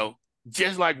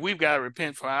 just like we've got to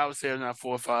repent for ourselves and our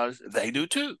forefathers, they do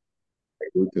too. They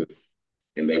do too.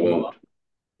 And they won't.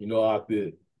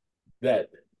 That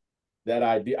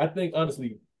idea, I think,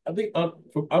 honestly,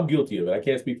 I'm guilty of it. I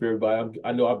can't speak for everybody.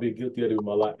 I know I've been guilty of it in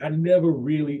my life. I never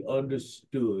really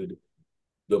understood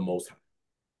the Most High.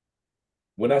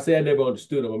 When I say I never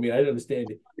understood him, I mean I didn't understand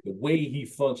the way he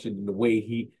functioned and the way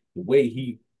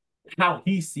he how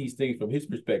he sees things from his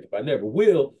perspective. I never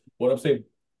will. What I'm saying,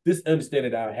 this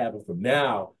understanding that I have of him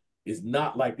now is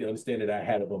not like the understanding that I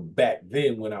had of him back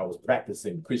then when I was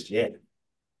practicing Christianity.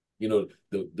 You know,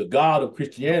 the God of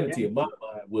Christianity in my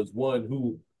mind was one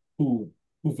who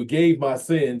forgave my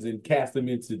sins and cast them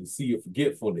into the sea of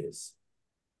forgetfulness.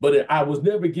 But I was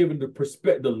never given the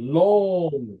perspective, the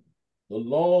long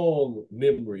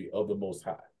memory of the Most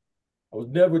High. I was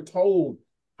never told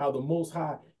how the Most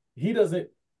High, he doesn't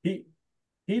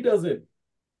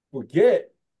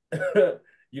forget.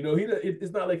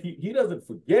 It's not like he doesn't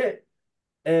forget,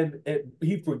 and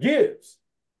he forgives.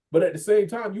 But at the same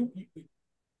time,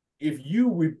 if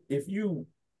you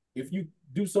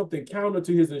do something counter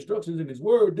to his instructions in his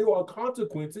word, there are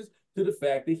consequences to the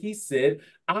fact that he said,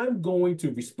 I'm going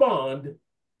to respond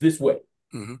this way.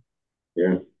 Mm-hmm.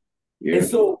 Yeah. Yeah. And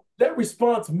so that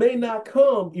response may not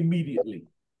come immediately,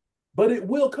 but it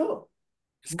will come.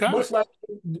 Much like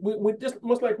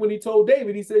when he told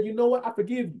David, he said, "You know what? I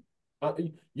forgive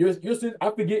you. Your sin, I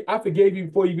forgave you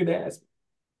before you even asked."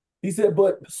 He said,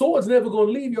 "But the sword's never going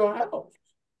to leave your house.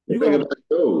 You're going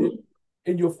to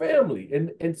in your family."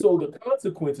 And so the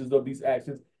consequences of these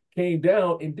actions came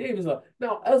down. And David's like,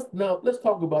 now let's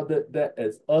talk about that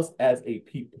as us as a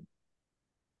people.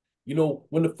 You know,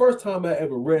 when the first time I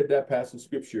ever read that passage of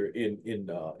scripture in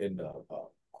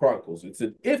Chronicles, it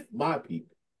said, "If my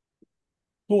people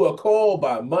who are called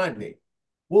by my name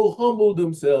will humble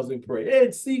themselves and pray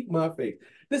and seek my face."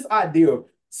 This idea of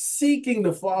seeking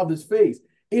the Father's face,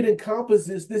 it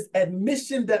encompasses this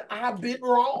admission that I've been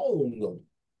wrong.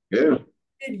 Yeah.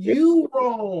 Did you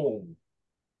wrong?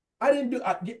 I didn't do.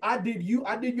 I did you.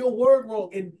 I did your word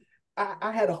wrong, and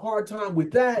I had a hard time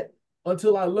with that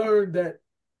until I learned that.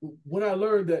 When I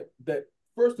learned that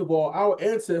first of all, our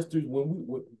ancestors,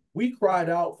 when we cried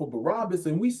out for Barabbas,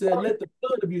 and we said, "Let the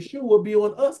blood of Yeshua be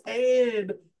on us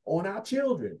and on our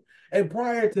children." And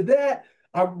prior to that,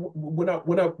 when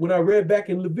I read back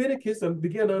in Leviticus, I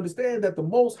began to understand that the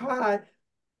Most High,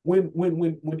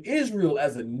 when Israel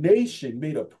as a nation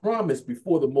made a promise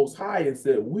before the Most High and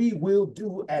said, "We will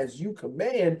do as you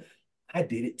command," I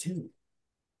did it too.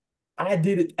 I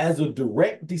did it as a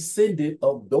direct descendant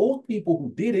of those people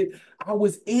who did it. I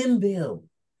was in them.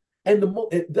 And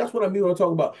that's what I mean when I'm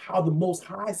talking about how the Most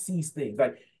High sees things.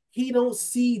 Like, he don't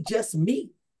see just me.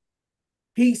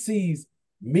 He sees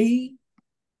me,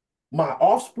 my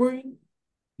offspring,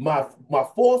 my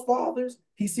forefathers.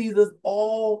 He sees us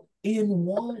all in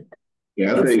one.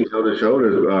 Yeah, I think Elder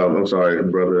Shoulders, I'm sorry,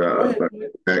 brother.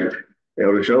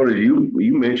 Elder Shoulders,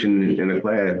 you mentioned in the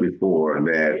class before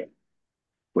that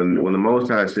when the Most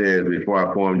High says, "Before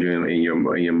I formed you in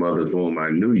your mother's womb,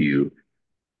 I knew you,"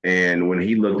 and when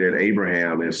he looked at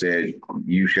Abraham and said,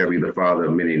 "You shall be the father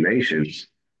of many nations,"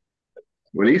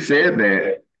 when he said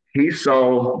that, he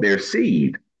saw their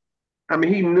seed. I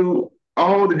mean, he knew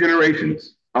all the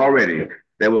generations already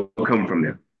that will come from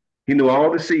them. He knew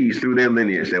all the seeds through their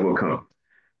lineage that will come.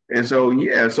 And so,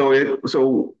 yeah, so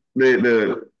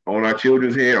the on our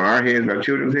children's head, on our heads, our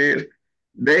children's heads,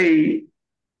 they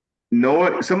know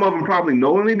it. Some of them probably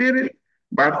knowingly did it,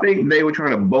 but I think they were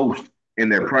trying to boast in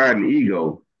their pride and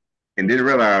ego and didn't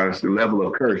realize the level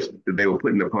of curse that they were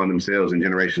putting upon themselves and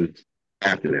generations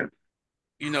after them.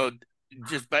 You know,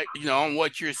 just back, on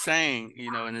what you're saying,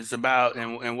 and it's about,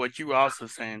 and what you were also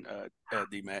saying,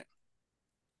 D-Mac,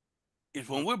 is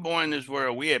when we're born in this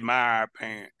world, we admire our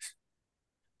parents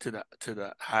to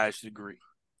the highest degree.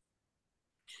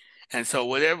 And so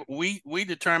whatever we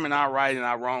determine our right and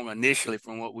our wrong initially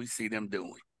from what we see them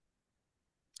doing.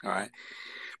 All right.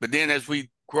 But then as we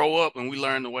grow up and we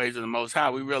learn the ways of the Most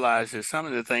High, we realize that some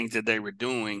of the things that they were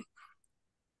doing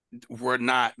were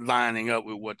not lining up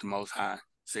with what the Most High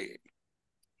said.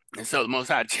 And so the Most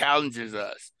High challenges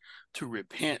us to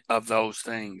repent of those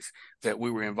things that we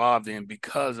were involved in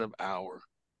because of our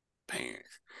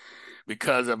parents,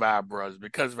 because of our brothers,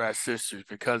 because of our sisters,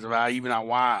 because of even our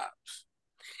wives.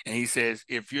 And he says,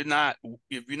 if you're not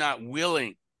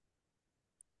willing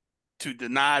to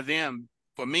deny them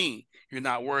for me, you're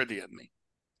not worthy of me.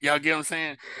 Y'all get what I'm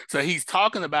saying? So he's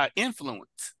talking about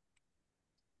influence.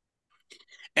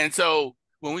 And so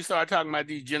when we start talking about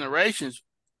these generations,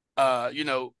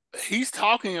 he's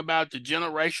talking about the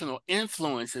generational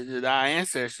influences that our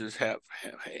ancestors have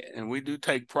had. And we do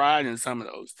take pride in some of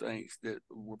those things that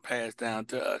were passed down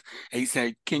to us. And he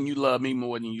said, can you love me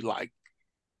more than you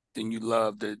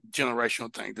love the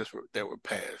generational things that were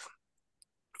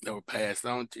passed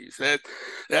on to you? So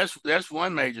that's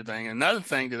one major thing. Another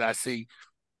thing that I see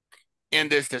in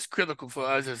this that's critical for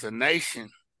us as a nation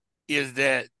is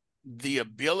that the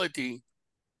ability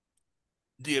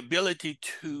the ability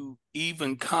to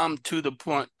even come to the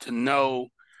point to know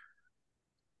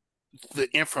the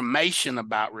information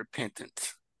about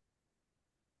repentance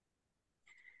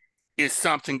is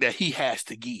something that he has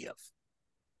to give.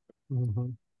 Mm-hmm.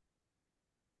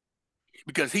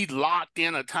 Because he locked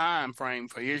in a time frame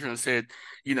for Israel and said,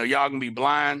 you know, y'all gonna be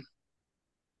blind,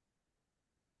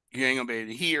 you ain't gonna be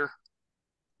able to hear,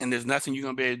 and there's nothing you're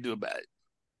gonna be able to do about it.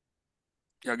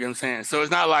 Y'all get what I'm saying? So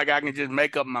it's not like I can just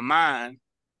make up my mind.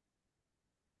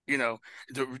 You know,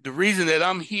 the reason that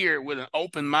I'm here with an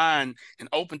open mind and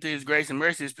open to his grace and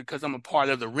mercy is because I'm a part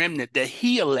of the remnant that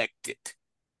he elected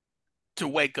to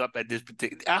wake up at this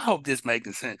particular. I hope this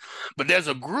making sense. But there's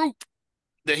a group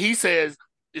that he says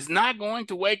is not going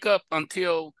to wake up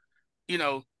until, you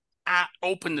know, I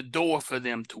open the door for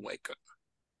them to wake up.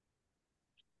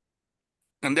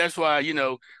 And that's why, you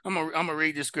know, I'm gonna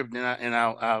read the script and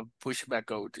I'll push it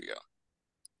back over to y'all.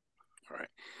 All right.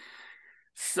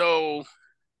 So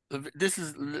this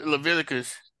is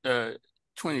Leviticus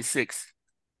 26.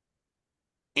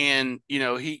 And, you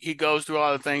know, he goes through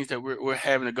all the things that we're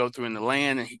having to go through in the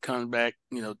land, and he comes back,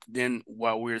 you know, then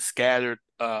while we're scattered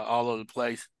all over the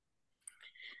place.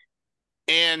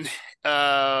 And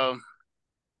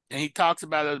he talks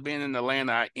about us being in the land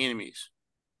of our enemies.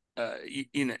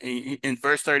 You know, in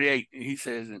verse 38, he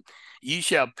says, "Ye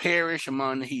shall perish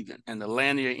among the heathen, and the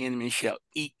land of your enemies shall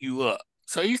eat you up."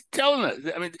 So he's telling us,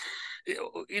 I mean,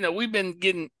 you know, we've been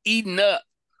getting eaten up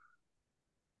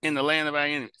in the land of our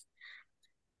enemies.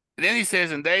 And then he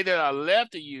says, "And they that are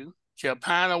left of you shall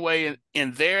pine away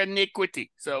in their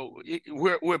iniquity." So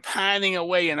we're pining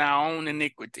away in our own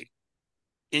iniquity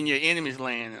in your enemy's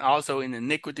land, and also in the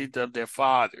iniquities of their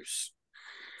fathers.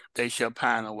 They shall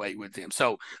pine away with them.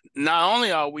 So not only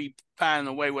are we pining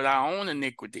away with our own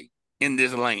iniquity in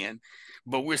this land,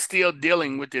 but we're still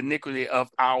dealing with the iniquity of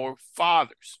our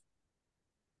fathers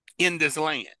in this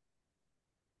land.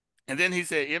 And then he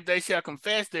said, "If they shall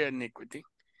confess their iniquity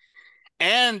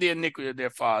and the iniquity of their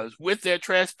fathers with their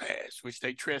trespass, which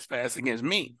they trespass against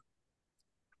me,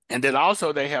 and that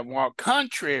also they have walked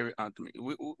contrary unto me."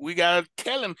 We got to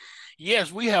tell him, yes,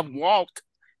 we have walked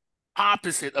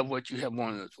opposite of what you have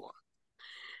wanted us for.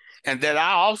 "And that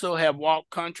I also have walked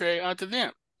contrary unto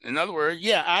them." In other words,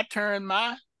 yeah, I turned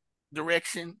my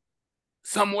direction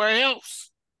somewhere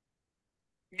else.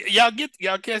 Y'all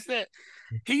catch that?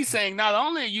 He's saying not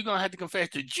only are you going to have to confess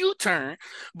that you turned,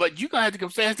 but you're going to have to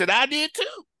confess that I did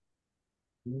too.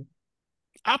 Mm-hmm.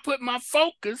 I put my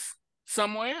focus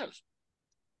somewhere else.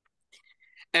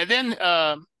 And then,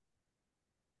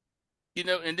 you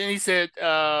know, and then he said,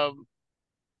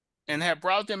 "And have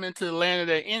brought them into the land of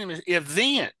their enemies, if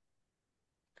then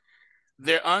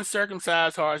their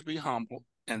uncircumcised hearts be humble,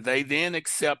 and they then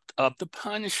accept of the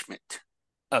punishment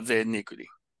of their iniquity."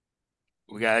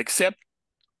 We got to accept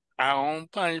our own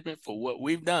punishment for what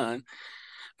we've done.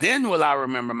 "Then will I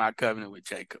remember my covenant with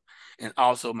Jacob, and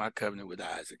also my covenant with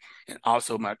Isaac, and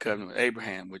also my covenant with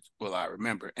Abraham, which will I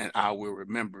remember, and I will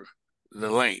remember the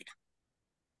land."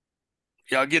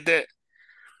 Y'all get that?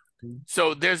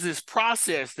 So there's this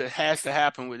process that has to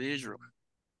happen with Israel,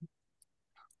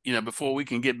 you know, before we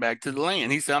can get back to the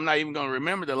land. He said, "I'm not even going to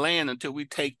remember the land until we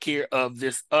take care of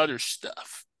this other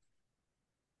stuff.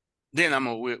 Then I'm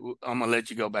gonna let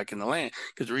you go back in the land,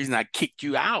 because the reason I kicked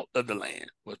you out of the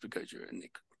land was because you're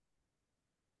iniquity.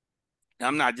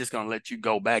 I'm not just gonna let you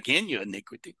go back in your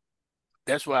iniquity."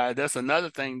 That's why, that's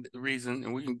another thing, the reason,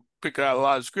 and we can pick out a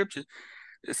lot of scriptures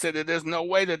that said that there's no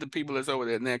way that the people that's over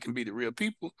there now can be the real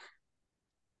people,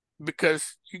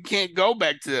 because you can't go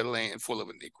back to that land full of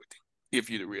iniquity if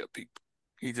you're the real people.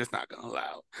 He's just not gonna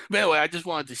allow it. But anyway, I just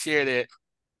wanted to share that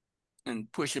and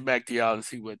push it back to y'all and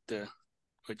see what you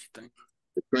think.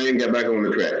 The train got back on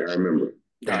the track, I remember.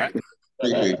 All right.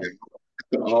 Appreciate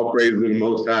that. All praise to the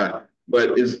Most High.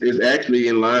 But it's actually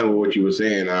in line with what you were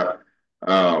saying.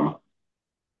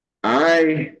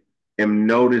 I am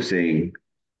noticing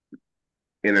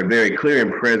in a very clear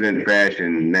and present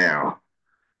fashion now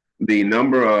the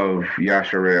number of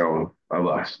Yasharel of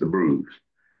us, the Brews,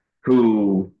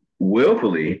 who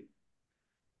willfully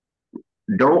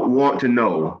don't want to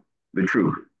know the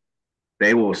truth.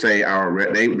 They will say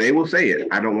they will say it.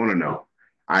 I don't want to know.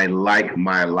 I like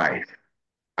my life.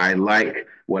 I like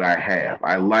what I have.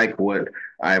 I like what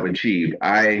I've achieved.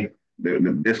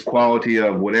 This quality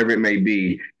of whatever it may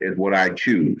be is what I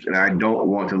choose, and I don't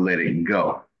want to let it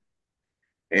go.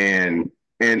 And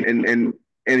here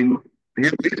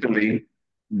recently,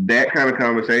 that kind of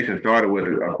conversation started with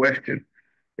a question,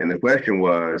 and the question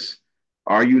was,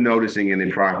 "Are you noticing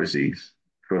any prophecies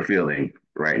fulfilling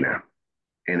right now?"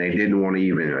 And they didn't want to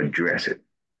even address it.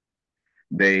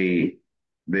 They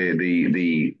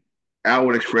The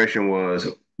outward expression was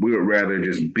we would rather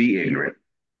just be ignorant,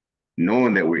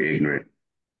 knowing that we're ignorant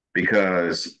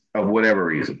because of whatever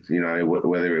reasons,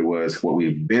 whether it was what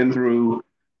we've been through,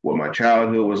 what my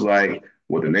childhood was like,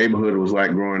 what the neighborhood was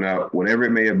like growing up, whatever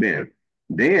it may have been.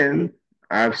 Then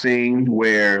I've seen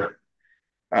where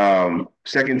 2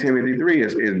 Timothy 3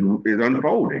 is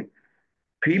unfolding.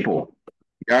 People,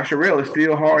 Yasharel is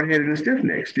still hard-headed and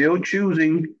stiff-necked, still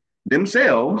choosing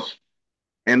themselves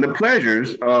and the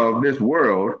pleasures of this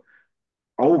world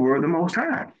over the Most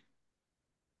High.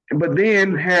 But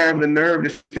then have the nerve to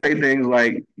say things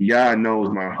like, Yah knows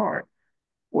my heart.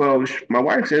 Well, my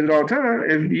wife says it all the time.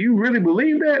 If you really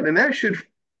believe that, then that should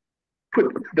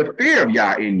put the fear of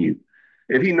Yah in you.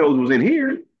 If he knows what's in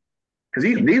here, because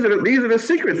these are the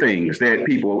secret things that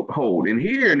people hold in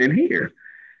here and in here.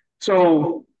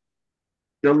 So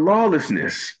the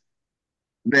lawlessness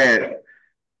that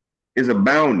is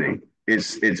abounding,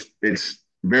 it's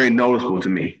very noticeable to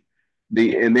me.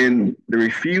 And then the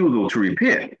refusal to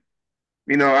repent.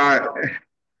 A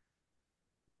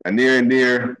near and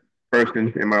dear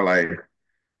person in my life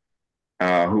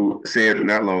who said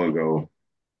not long ago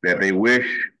that they wish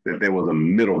that there was a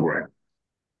middle ground.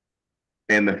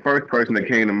 And the first person that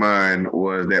came to mind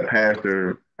was that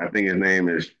pastor, I think his name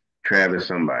is Travis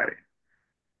somebody,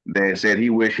 that said he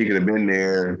wished he could have been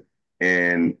there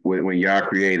and when Yah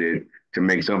created to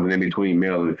make something in between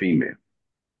male and female.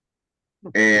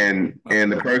 And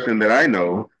the person that I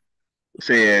know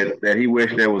said that he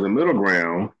wished there was a middle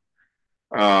ground,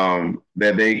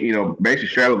 that they, basically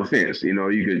straddle the fence.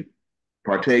 You could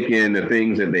partake in the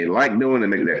things that they like doing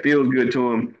and that feels good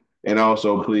to them, and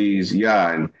also please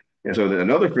Yah. And so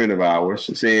another friend of ours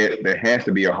said there has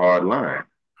to be a hard line,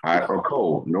 hot or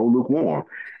cold, no lukewarm.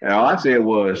 And all I said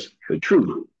was the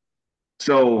truth.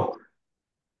 So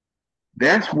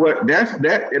that's Yasharel.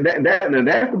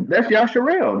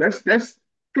 That's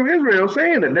from Israel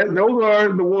saying that those are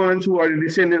the ones who are the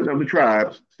descendants of the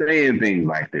tribes saying things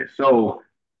like this. So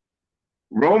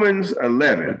Romans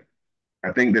 11,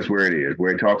 I think that's where it is,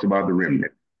 where it talks about the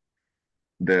remnant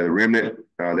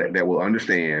that will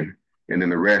understand, and then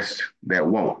the rest that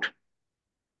won't.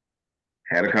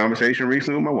 Had a conversation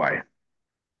recently with my wife,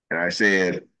 and I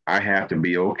said, I have to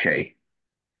be okay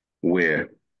with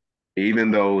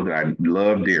even those that I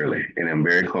love dearly and am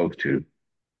very close to,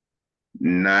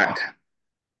 not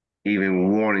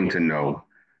even wanting to know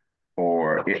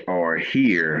or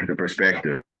hear the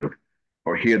perspective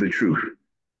or hear the truth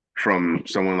from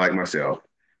someone like myself,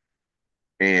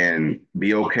 and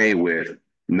be okay with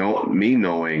me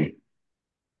knowing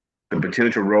the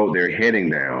potential road they're heading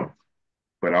down,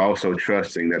 but also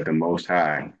trusting that the Most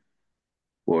High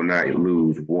will not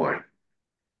lose one.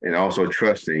 And also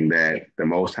trusting that the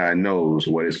Most High knows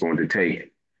what it's going to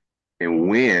take and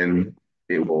when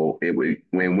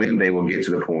when they will get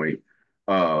to the point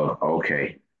of,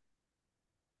 okay,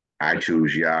 I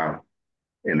choose Yah,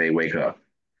 and they wake up.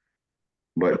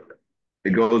 But it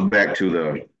goes back to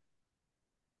the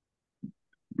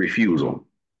refusal.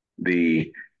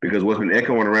 Because what's been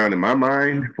echoing around in my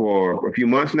mind for a few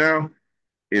months now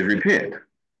is repent.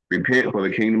 Repent, for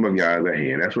the kingdom of Yah is at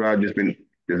hand. That's what I've just been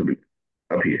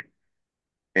up here.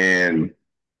 And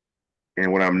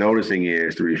what I'm noticing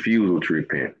is the refusal to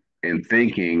repent and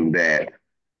thinking that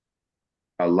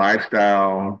a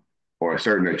lifestyle or a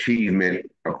certain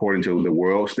achievement according to the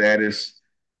world status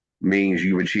means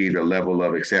you've achieved a level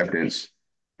of acceptance,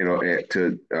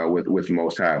 with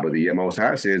Most High. But the Most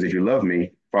High says, if you love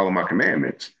me, follow my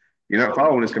commandments. You're not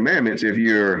following his commandments if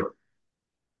you're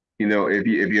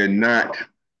not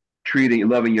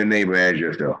loving your neighbor as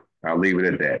yourself. I'll leave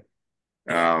it at that.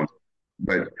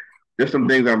 But just some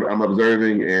things I'm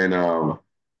observing, and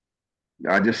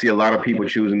I just see a lot of people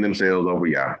choosing themselves over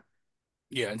Yah.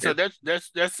 Yeah, and so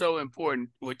that's so important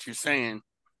what you're saying,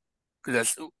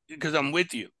 because I'm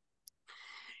with you.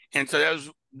 And so that was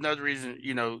another reason,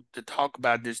 to talk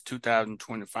about this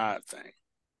 2025 thing,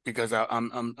 because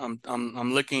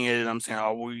I'm looking at it. I'm saying,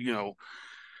 are we,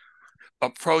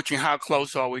 approaching? How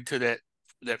close are we to that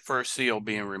first seal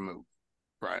being removed,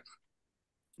 right?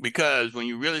 Because when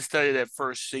you really study that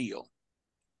first seal,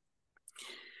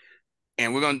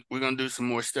 and we're gonna do some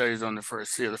more studies on the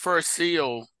first seal. The first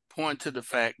seal points to the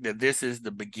fact that this is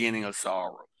the beginning of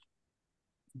sorrow,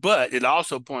 but it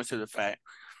also points to the fact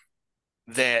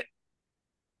that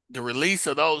the release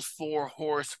of those 4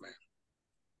 horsemen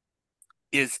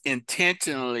is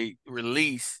intentionally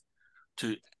released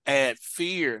to add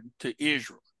fear to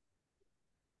Israel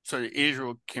so that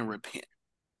Israel can repent.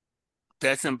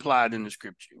 That's implied in the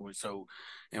scripture. So,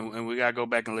 and we got to go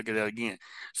back and look at that again.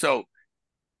 So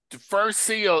the first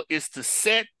seal is to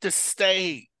set the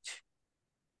stage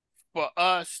for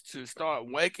us to start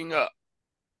waking up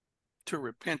to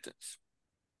repentance.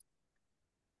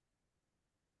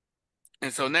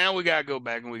 And so now we got to go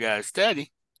back and we got to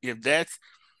study. If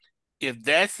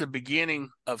that's the beginning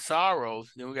of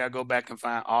sorrows, then we got to go back and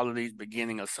find all of these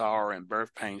beginning of sorrow and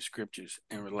birth pain scriptures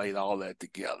and relate all that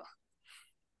together.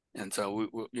 And so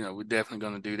we're definitely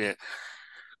going to do that.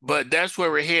 But that's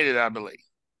where we're headed, I believe.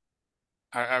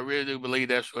 I really do believe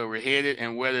that's where we're headed,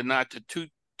 and whether or not the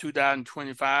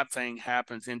 2025 thing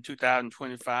happens in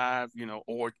 2025,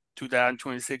 or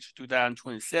 2026 or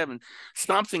 2027,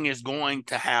 something is going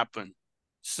to happen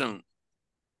soon.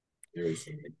 Very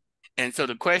soon. And so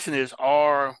the question is,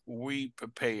 are we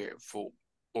prepared for,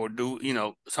 or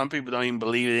some people don't even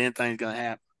believe that anything's going to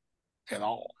happen at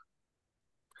all.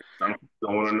 Some people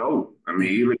don't want to know. I mean,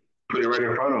 even put it right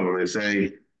in front of them and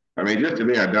say, just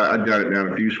today, I jotted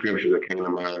down a few scriptures that came to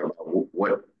mind about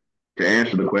what, to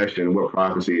answer the question, what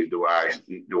prophecies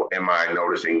am I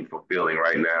noticing fulfilling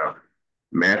right now?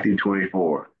 Matthew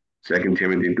 24, 2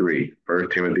 Timothy 3, 1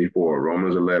 Timothy 4,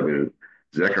 Romans 11,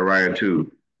 Zechariah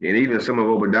 2, and even some of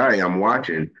Obadiah I'm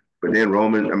watching. But then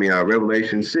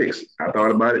Revelation 6. I thought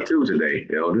about it too today,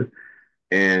 Elder.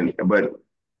 But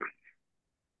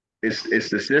it's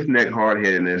the stiff neck hard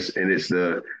headedness, and it's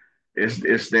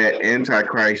that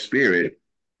antichrist spirit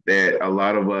that a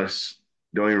lot of us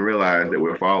don't even realize that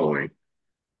we're following.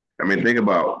 Think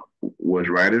about what's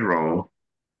right is wrong,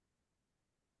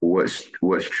 what's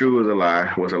true is a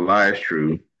lie, what's a lie is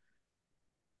true,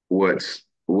 what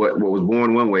was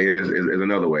born one way is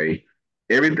another way.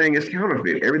 Everything is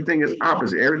counterfeit. Everything is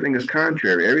opposite. Everything is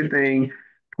contrary. Everything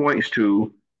points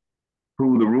to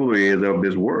who the ruler is of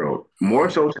this world, more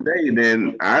so today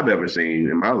than I've ever seen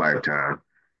in my lifetime.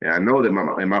 And I know that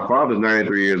my father's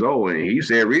 93 years old, and he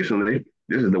said recently,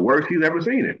 this is the worst he's ever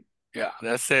seen it. Yeah,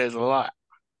 that says a lot.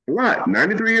 A lot.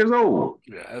 93 years old.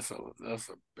 Yeah, that's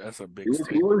a big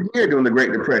he was here during the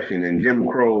Great Depression and Jim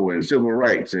Crow and civil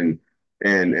rights and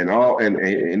all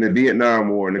and the Vietnam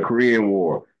War and the Korean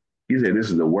War. He said this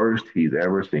is the worst he's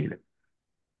ever seen it.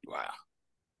 Wow.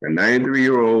 A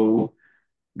 93-year-old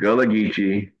Gullah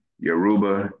Geechee,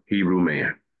 Yoruba, Hebrew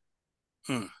man.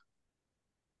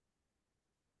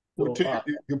 Well, to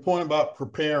your point about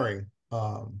preparing,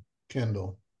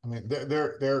 Kendall,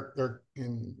 there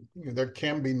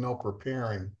can be no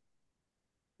preparing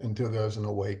until there's an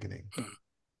awakening.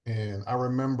 And I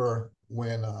remember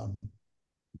when I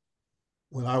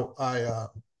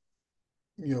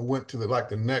went to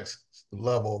the next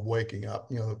level of waking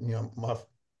up,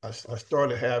 I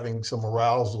started having some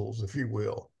arousals, if you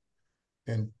will,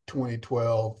 in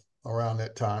 2012, around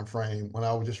that time frame, when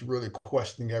I was just really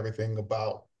questioning everything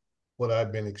about what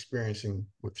I'd been experiencing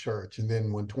with church. And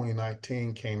then when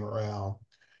 2019 came around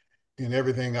and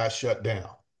everything got shut down,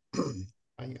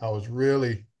 I was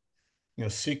really,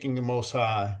 seeking the Most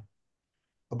High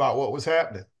about what was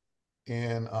happening.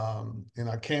 And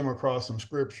I came across some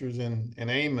scriptures in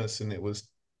Amos, and it was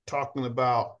talking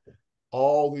about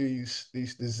all these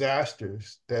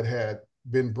disasters that had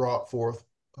been brought forth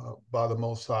by the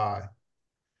Most High.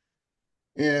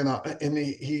 And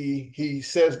he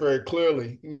says very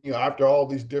clearly, after all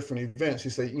these different events, he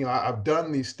said, I've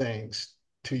done these things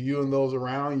to you and those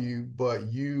around you, but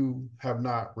you have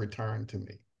not returned to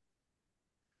me.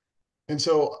 And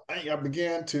so I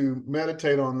began to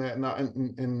meditate on that,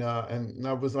 and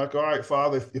I was like, all right,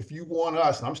 Father, if you want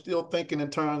us, and I'm still thinking in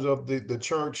terms of the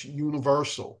church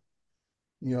universal,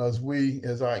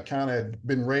 as I kind of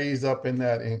been raised up in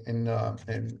that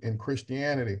in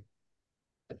Christianity.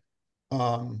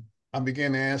 I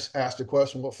began to ask the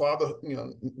question, well, Father,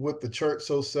 with the church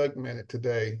so segmented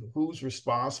today, who's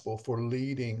responsible for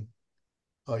leading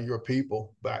your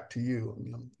people back to you?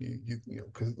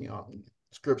 Because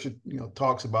Scripture,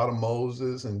 talks about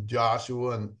Moses and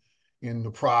Joshua and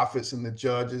the prophets and the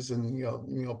judges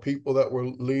and people that were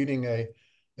leading a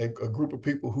group of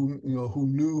people who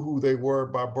knew who they were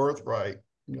by birthright,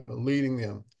 leading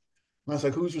them. And I was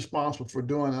like, who's responsible for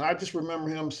doing it? And I just remember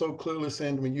him so clearly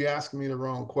saying to me, you asking me the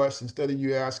wrong question. Instead of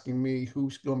you asking me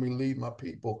who's going to be leading my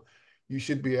people, you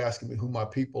should be asking me who my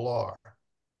people are.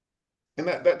 And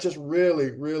that just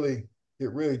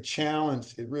really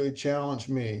challenged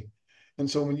me. And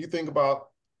so when you think about,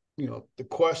 the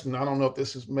question, I don't know if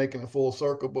this is making a full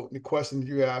circle, but the question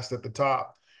you asked at the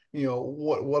top,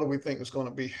 what do we think is going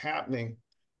to be happening?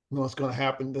 What's going to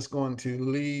happen that's going to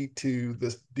lead to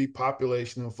this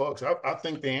depopulation of folks? I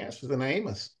think the answer is in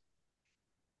Amos.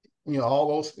 All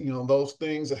those, those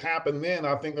things that happened then,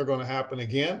 I think they're going to happen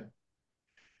again.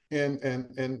 And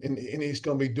he's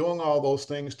going to be doing all those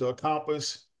things to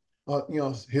accomplish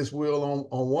his will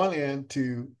on one end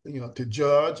to, to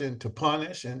judge and to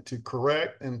punish and to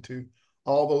correct and to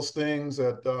all those things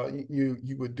that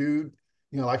you would do,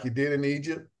 like you did in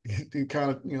Egypt, to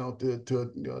kind of,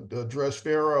 to address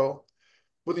Pharaoh.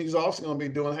 But he's also going to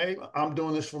be doing, hey, I'm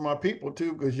doing this for my people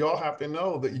too, because y'all have to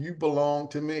know that you belong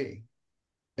to me.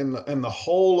 And the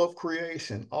whole of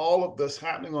creation, all of this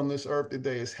happening on this earth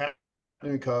today is happening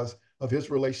because of his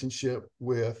relationship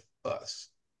with us.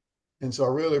 And so I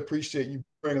really appreciate you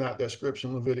bringing out that scripture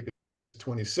in Leviticus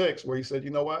 26, where he said,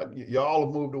 you know what, y'all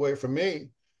have moved away from me,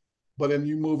 but in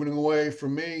you moving away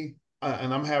from me,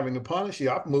 and I'm having to punish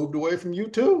you, I've moved away from you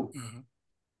too. Mm-hmm.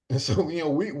 And so,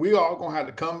 we all gonna have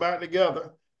to come back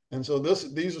together. And so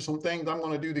these are some things I'm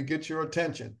gonna do to get your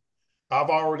attention. I'm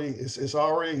already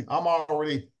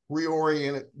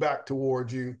reoriented back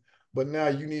towards you, but now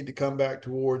you need to come back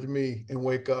towards me and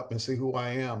wake up and see who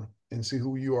I am and see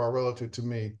who you are relative to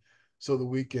me, so that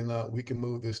we can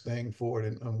move this thing forward,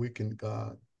 and we can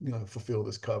fulfill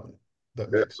this covenant.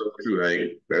 That's so true,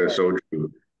 Hank. That is so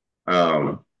true.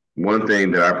 One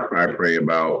thing that I pray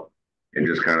about and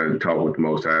just kind of talk with the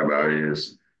Most High about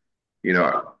is,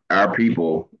 our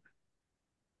people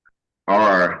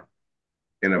are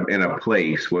in a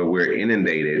place where we're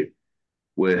inundated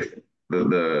with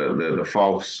the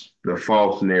false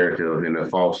narrative and the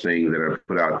false things that are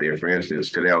put out there. For instance,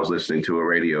 today I was listening to a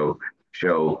radio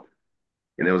show,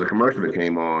 and there was a commercial that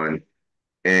came on,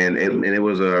 and it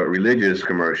was a religious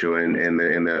commercial, and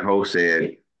the host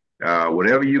said,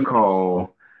 whatever you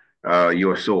call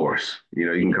your source, you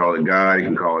can call it God, you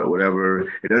can call it whatever,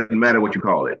 it doesn't matter what you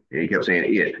call it. And he kept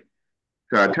saying it.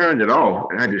 So I turned it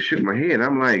off and I just shook my head.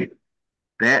 I'm like,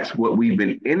 that's what we've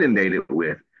been inundated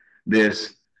with.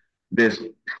 This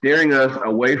steering us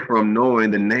away from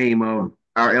knowing the name of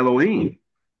our Elohim.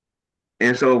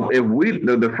 And so if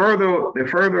the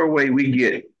further away we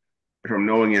get from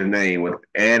knowing his name, with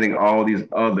adding all these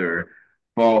other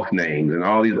false names and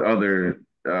all these other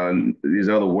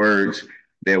words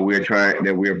that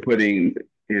we're putting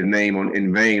his name on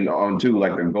in vain onto,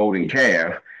 like the golden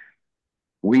calf,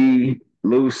 we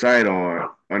lose sight on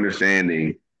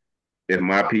understanding, if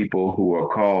my people who are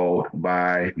called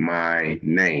by my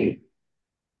name,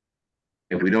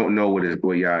 if we don't know what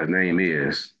Yah's name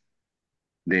is,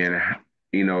 then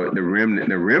the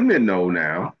remnant know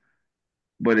now.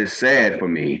 But it's sad for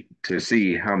me to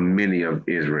see how many of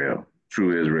Israel,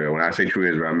 true Israel, when I say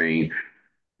true Israel, I mean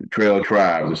the 12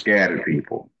 tribes, the scattered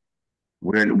people.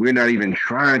 We're not even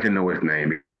trying to know his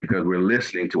name because we're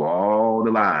listening to all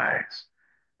the lies.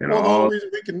 And well, the only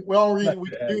reason we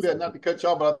can do that, not to cut you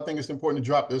off, but I think it's important to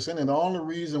drop this in. And the only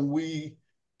reason we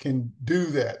can do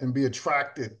that and be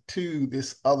attracted to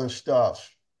this other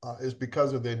stuff is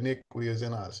because of the iniquity is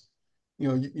in us.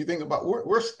 You think about,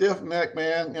 we're stiff-necked,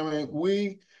 man. I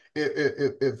mean,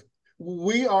 if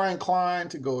we are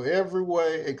inclined to go every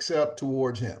way except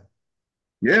towards him.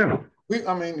 Yeah. I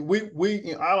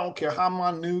don't care how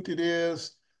minute it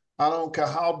is. I don't care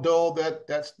how dull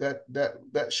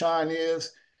that shine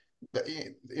is.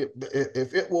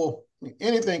 If it will,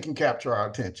 anything can capture our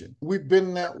attention. We've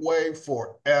been that way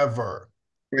forever.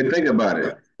 And think about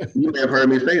it. You may have heard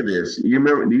me say this. Do you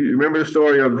remember the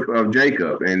story of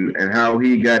Jacob and how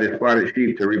he got his spotted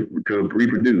sheep to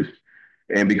reproduce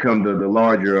and become the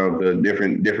larger of the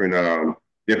different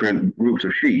groups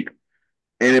of sheep?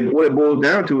 And what it boils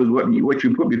down to is what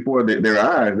you put before their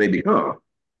eyes, they become.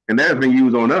 And that has been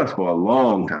used on us for a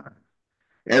long time.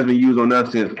 It has been used on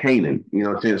us since Canaan,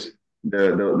 since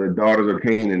the daughters of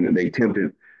Canaan, they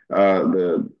tempted I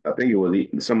think it was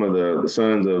some of the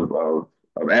sons of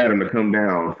Adam to come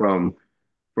down from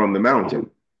the mountain.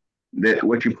 That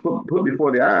what you put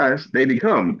before the eyes, they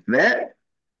become. That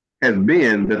has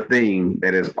been the thing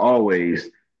that has always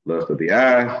lust of the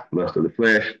eyes, lust of the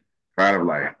flesh, pride of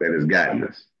life that has gotten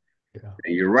us. Yeah.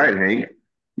 And you're right, Hank.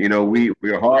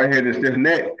 We're hard-headed,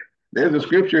 stiff-necked. There's a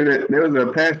scripture there's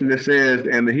a passage that says,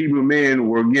 and the Hebrew men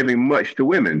were giving much to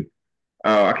women.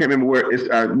 I can't remember where it's.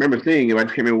 I remember seeing it. I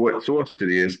just can't remember what source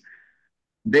it is.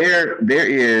 There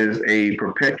is a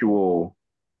perpetual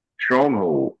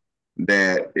stronghold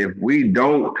that if we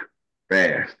don't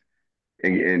fast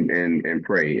and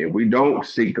pray, if we don't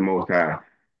seek the Most High,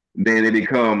 then it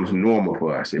becomes normal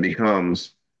for us. It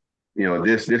becomes,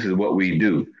 this is what we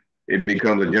do. It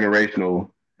becomes a generational,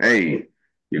 hey,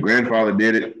 your grandfather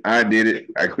did it, I did it,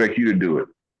 I expect you to do it.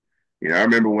 I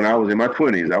remember when I was in my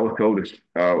 20s, I was told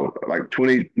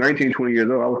to, 19, 20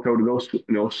 years old, I was told to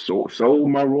go, sold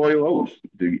my royal oats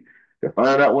to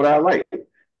find out what I liked.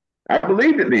 I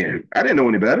believed it then. I didn't know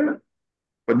any better.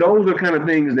 But those are kind of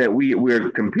things that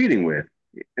we're competing with.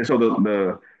 And so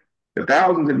The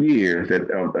thousands of years that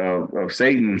of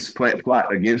Satan's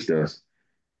plot against us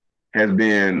has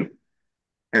been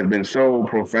so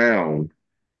profound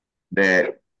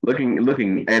that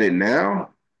looking at it now,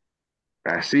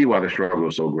 I see why the struggle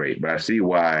is so great, but I see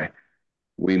why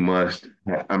we must.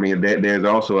 I mean, there's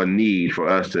also a need for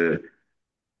us to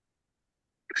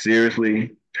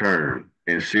seriously turn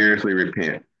and seriously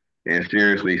repent and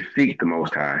seriously seek the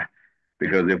Most High,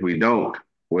 because if we don't,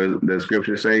 what does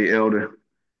Scripture say, Elder?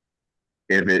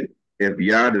 If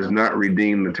Yah does not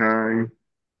redeem the time,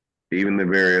 even the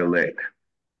very elect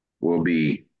will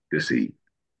be deceived.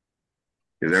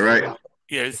 Is that right?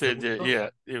 Yeah, he said that. Yeah,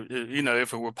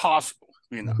 if it were possible,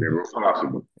 If it were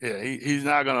possible. Yeah, he's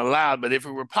not going to allow it, but if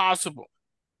it were possible,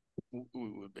 we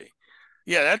would be.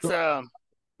 Yeah, that's and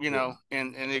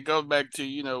it goes back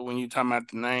to when you talking about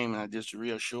the name, and I just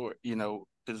real short,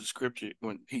 there's a scripture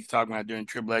when he's talking about during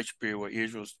tribulation period where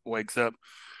Israel wakes up,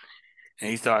 and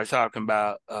he starts talking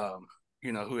about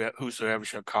whosoever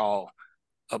shall call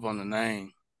up on the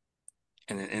name,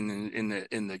 and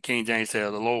in the King James say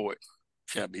the Lord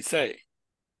shall be saved,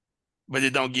 but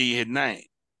it don't give you his name.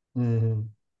 Mm-hmm.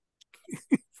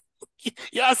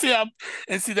 Y'all see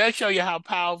see that show you how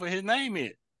powerful his name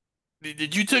is.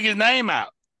 Did you took his name out?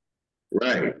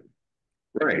 Right.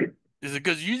 Is it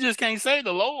because you just can't say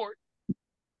the Lord?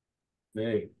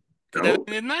 Hey. Because that ain't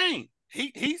his name.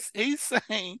 He's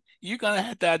saying you're gonna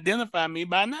have to identify me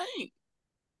by name.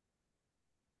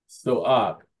 So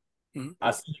I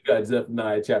see you got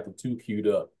Zephaniah chapter 2 queued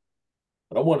up.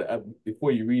 But I want to,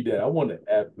 before you read that, I want to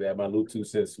add my little 2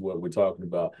 cents to what we're talking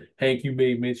about. Hank, you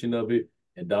made mention of it,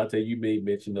 and Dante, you made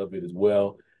mention of it as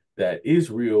well, that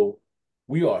Israel,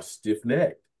 we are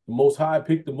stiff-necked. The Most High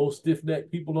picked the most stiff-necked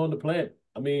people on the planet.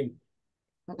 I mean,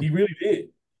 he really did.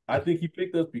 I think he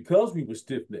picked us because we were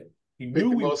stiff-necked. He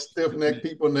knew we the most stiff-necked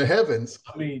people in the heavens.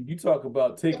 I mean, you talk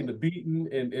about taking the beating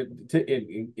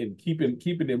and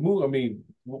keeping it moving. I mean,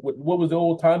 what was the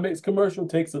old Timex commercial?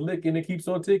 Takes a lick and it keeps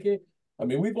on ticking. I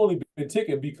mean, we've only been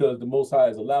ticking because the Most High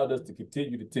has allowed us to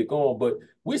continue to tick on, but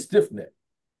we're stiff-necked.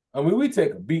 I mean, we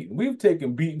take a beating. We've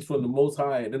taken beatings from the Most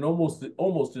High, and then almost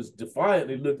just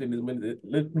defiantly look him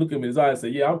in his eyes and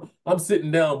say, "Yeah, I'm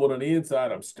sitting down, but on the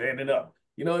inside, I'm standing up."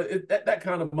 That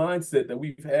kind of mindset that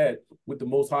we've had with the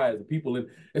Most High as a people,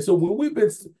 and so when we've been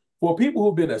for people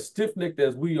who've been as stiff-necked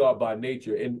as we are by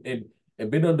nature, and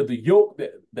been under the yoke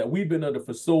that we've been under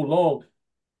for so long.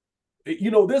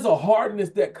 There's a hardness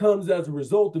that comes as a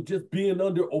result of just being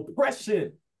under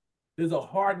oppression. There's a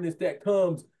hardness that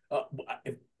comes.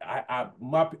 I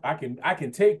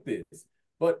can take this,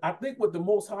 but I think what the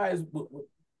Most High is, what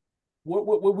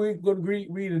we're going to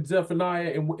read in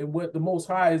Zephaniah, and what the Most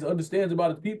High understands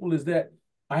about his people is that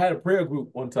I had a prayer group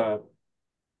one time,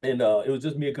 and it was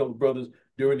just me and a couple of brothers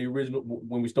during the original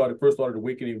when we first started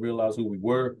awakening, realized who we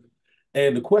were,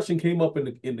 and the question came up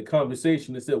in the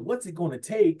conversation and said, "What's it going to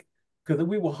take?" Because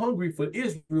we were hungry for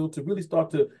Israel to really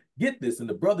start to get this, and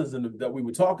the brothers that we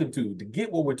were talking to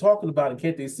get what we're talking about, and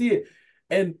can't they see it?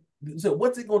 And so,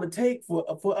 what's it going to take for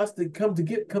us to come to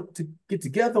get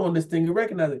together on this thing and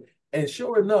recognize it? And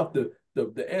sure enough,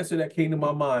 the answer that came to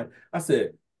my mind, I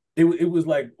said, it was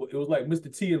like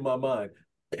Mr. T in my mind.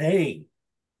 Pain.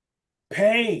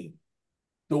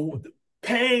 The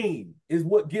pain is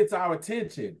what gets our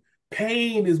attention.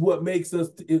 Pain is what makes us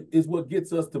is what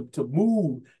gets us to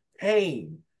move.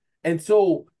 Pain. And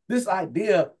so this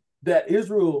idea that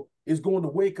Israel is going to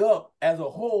wake up as a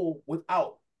whole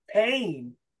without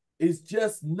pain is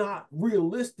just not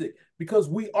realistic, because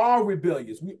we are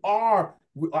rebellious. We are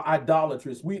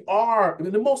idolatrous. We are, I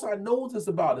mean, the Most High knows this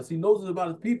about us. He knows this about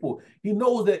his people. He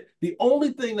knows that the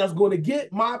only thing that's going to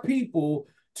get my people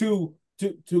to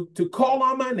call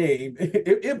on my name,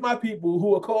 if my people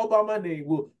who are called by my name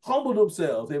will humble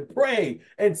themselves and pray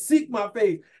and seek my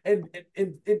face, and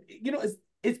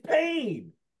it's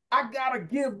pain. I gotta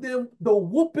give them the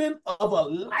whooping of a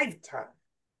lifetime,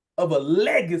 of a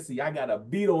legacy. I gotta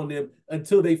beat on them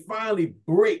until they finally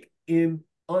break in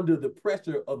under the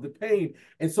pressure of the pain.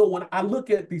 And so when I look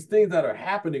at these things that are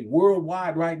happening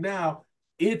worldwide right now,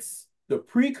 it's the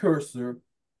precursor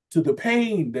to the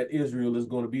pain that Israel is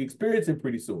going to be experiencing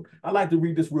pretty soon. I'd like to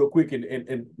read this real quick,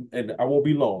 and I won't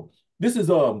be long. This is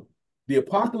the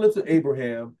Apocalypse of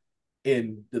Abraham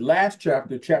in the last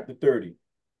chapter 30.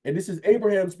 And this is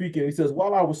Abraham speaking. He says,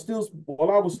 while he was still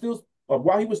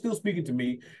speaking to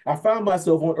me, I found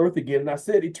myself on earth again, and I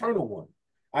said, Eternal One,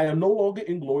 I am no longer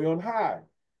in glory on high.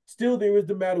 Still there is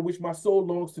the matter which my soul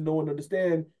longs to know and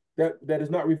understand, that is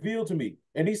not revealed to me.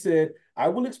 And he said, I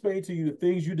will explain to you the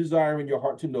things you desire in your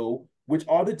heart to know, which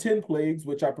are the 10 plagues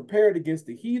which I prepared against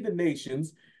the heathen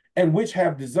nations, and which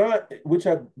have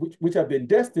been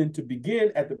destined to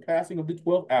begin at the passing of the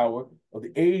 12th hour of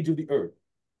the age of the earth.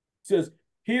 It says,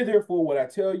 hear therefore what I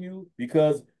tell you,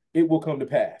 because it will come to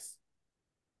pass.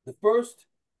 The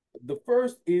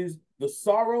first is the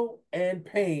sorrow and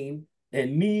pain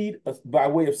and need by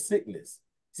way of sickness.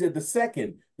 He said the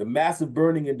second, the massive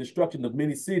burning and destruction of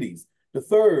many cities. The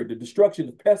third, the destruction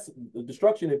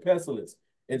and pestilence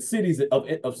in cities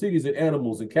of cities and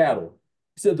animals and cattle.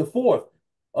 He said the fourth,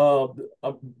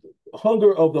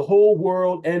 hunger of the whole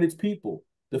world and its people.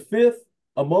 The fifth,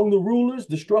 among the rulers,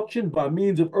 destruction by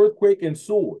means of earthquake and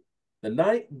sword.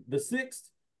 The sixth,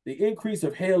 the increase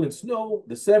of hail and snow.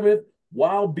 The seventh,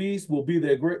 wild beasts will be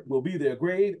their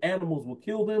grave. Animals will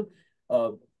kill them.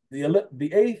 The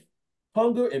eighth,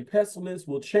 hunger and pestilence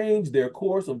will change their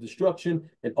course of destruction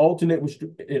and alternate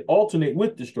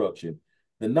with destruction.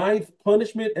 The ninth,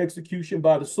 punishment, execution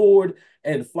by the sword,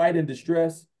 and flight and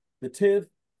distress. The 10th,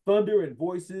 thunder and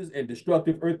voices and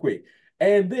destructive earthquake.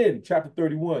 And then, chapter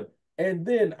 31, and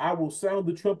then I will sound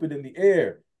the trumpet in the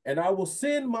air, and I will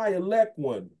send my elect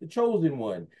one, the chosen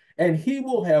one, and he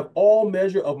will have all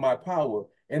measure of my power,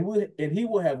 and he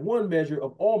will have one measure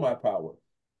of all my power.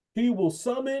 He will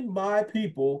summon my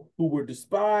people who were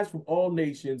despised from all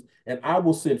nations, and I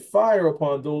will send fire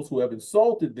upon those who have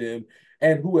insulted them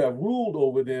and who have ruled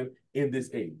over them in this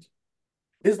age.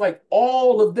 It's like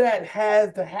all of that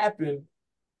has to happen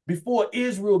before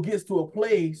Israel gets to a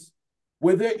place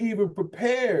where they're even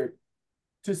prepared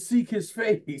to seek his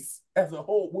face as a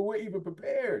whole, where we're even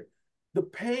prepared. The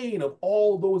pain of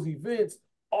all those events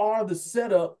are the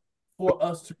setup for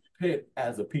us to repent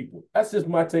as a people. That's just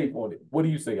my take on it. What do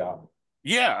you say, Al?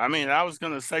 Yeah, I mean, I was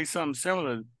going to say something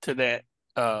similar to that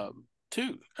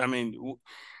too. I mean,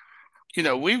 you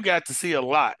know, we've got to see a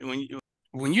lot when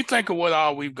you think of what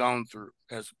all we've gone through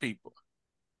as a people.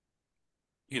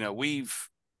 You know, we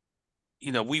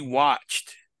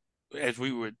watched as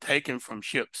we were taken from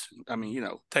ships. I mean, you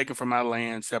know, taken from our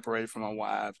land, separated from our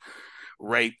wives,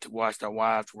 raped, watched our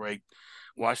wives raped,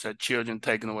 watched our children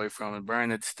taken away from us,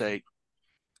 burned at the stake.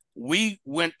 We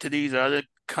went to these other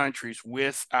countries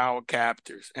with our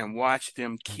captors and watched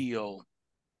them kill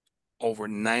over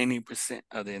 90%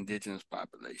 of the indigenous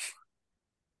population.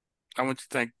 I want you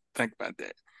to think about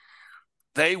that.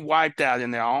 They wiped out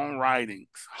in their own writings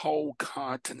whole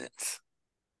continents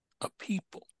of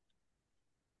people.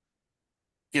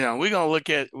 You know, we're gonna look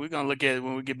at it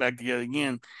when we get back together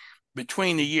again.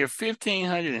 Between the year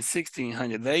 1500 and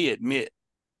 1600, they admit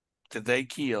that they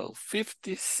killed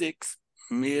 56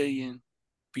 million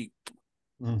people.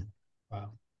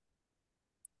 Wow.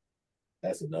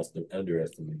 That's enough to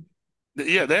underestimate.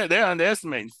 Yeah, they're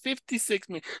underestimating 56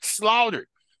 million slaughtered.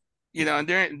 You know,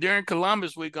 and during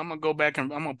Columbus week, I'm gonna go back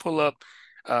and I'm gonna pull up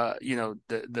you know,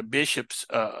 the bishop's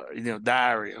you know,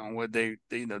 diary on what they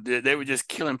were just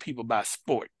killing people by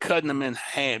sport, cutting them in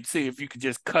half. See if you could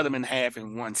just cut them in half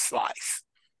in one slice.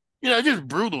 You know, just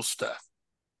brutal stuff.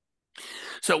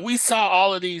 So we saw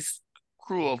all of these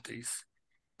cruelties,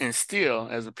 and still,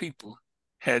 as a people,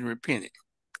 hadn't repented.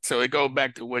 So it goes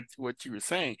back to what you were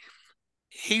saying.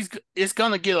 It's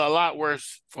gonna get a lot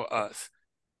worse for us,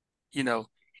 you know.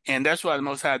 And that's why the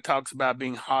Most High talks about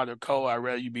being hot or cold. I'd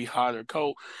rather you be hot or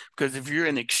cold, because if you're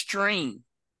an extreme,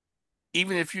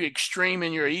 even if you're extreme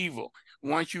in your evil,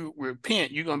 once you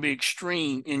repent, you're going to be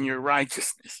extreme in your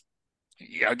righteousness.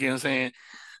 You get what I'm saying?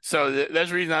 So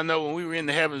that's the reason I know when we were in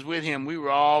the heavens with him, we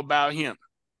were all about him.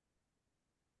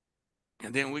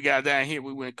 And then we got down here,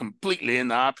 we went completely in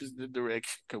the opposite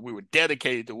direction because we were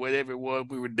dedicated to whatever it was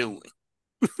we were doing,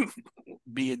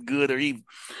 be it good or evil.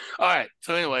 All right.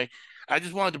 So anyway, I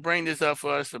just wanted to bring this up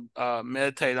for us to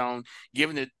meditate on,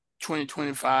 given it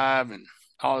 2025 and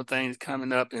all the things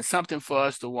coming up, and something for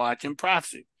us to watch in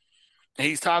prophecy. And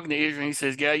he's talking to Israel. He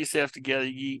says, "Gather yourself together,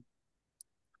 ye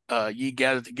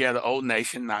gather together, old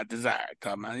nation, not desired."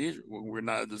 Talking about Israel, we're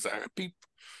not a desired people.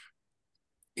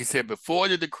 He said, "Before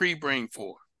the decree bring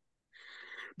forth,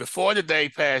 before the day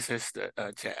passes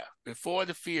the chaff, before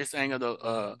the fierce anger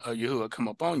of Yahuwah come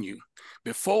upon you,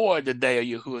 before the day of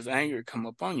Yahuwah's anger come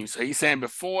upon you." So he's saying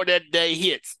before that day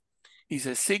hits, he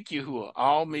says, "Seek Yahuwah,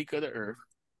 all meek of the earth,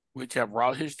 which have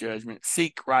wrought his judgment.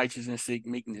 Seek righteousness, seek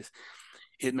meekness.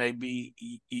 It may be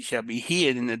ye shall be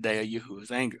hid in the day of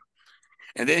Yahuwah's anger."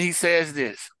 And then he says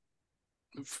this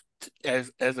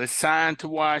as a sign to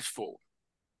watch for.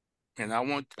 And I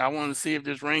want to see if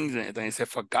this rings anything. He said,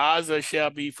 "For Gaza shall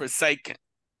be forsaken,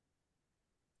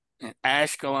 and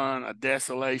Ashkelon a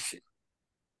desolation.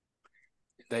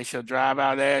 They shall drive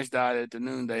out Ashdod at the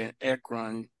noonday, and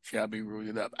Ekron shall be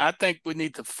rooted up." I think we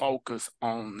need to focus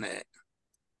on that.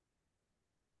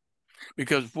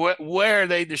 Because where are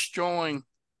they destroying?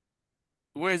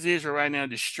 Where's Israel right now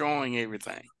destroying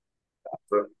everything?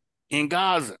 In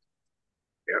Gaza.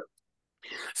 Yep.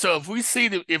 So if we see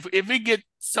if it gets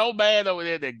so bad over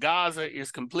there that Gaza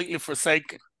is completely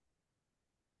forsaken,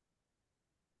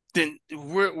 then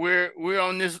we're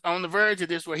on the verge of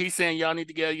this where he's saying y'all need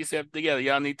to get yourself together.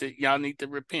 Y'all need to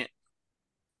repent.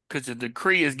 Because the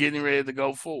decree is getting ready to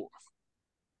go forth.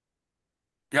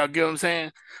 Y'all get what I'm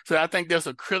saying? So I think that's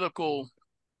a critical,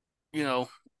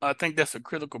 I think that's a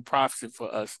critical prophecy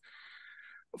for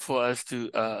us to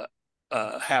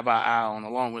have our eye on,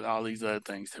 along with all these other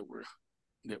things that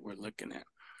we're looking at.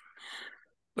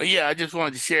 But yeah, I just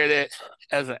wanted to share that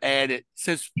as an added,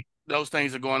 since those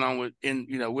things are going on with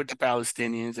the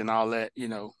Palestinians and all that,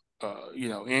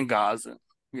 in Gaza,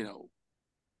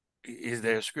 is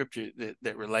there a scripture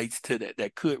that relates to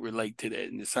that could relate to that,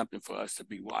 and it's something for us to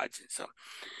be watching. So,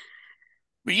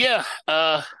 but yeah,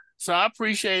 so I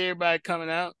appreciate everybody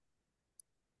coming out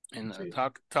and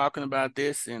talking about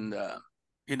this, and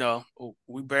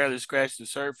we barely scratched the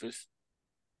surface.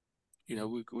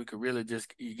 We could really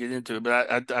just get into it,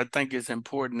 but I think it's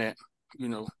important that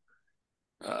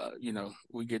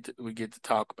we get to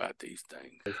talk about these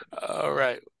things. All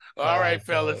right,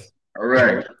 fellas. All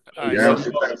right. All right. Yeah,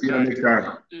 see you next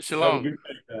time. Shalom.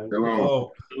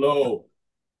 Shalom.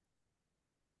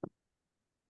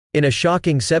 In a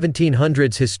shocking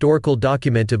 1700s historical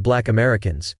document of Black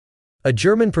Americans, a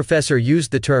German professor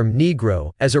used the term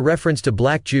Negro as a reference to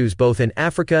Black Jews both in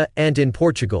Africa and in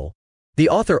Portugal. The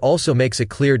author also makes a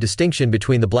clear distinction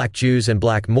between the Black Jews and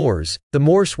Black Moors. The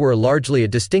Moors were largely a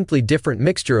distinctly different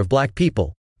mixture of Black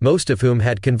people, most of whom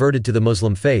had converted to the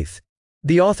Muslim faith.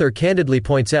 The author candidly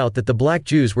points out that the Black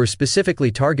Jews were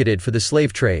specifically targeted for the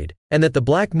slave trade, and that the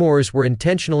Black Moors were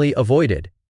intentionally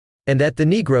avoided, and that the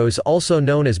Negroes, also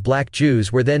known as Black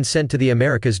Jews, were then sent to the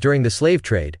Americas during the slave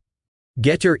trade.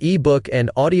 Get your ebook and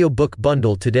audiobook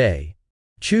bundle today.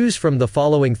 Choose from the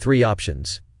following 3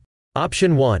 options.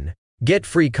 Option 1. Get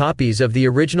free copies of the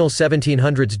original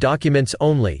 1700s documents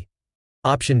only.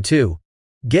 Option 2.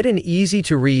 Get an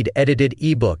easy-to-read edited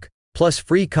ebook, plus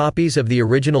free copies of the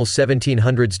original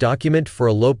 1700s document for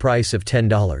a low price of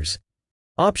 $10.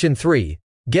 Option 3.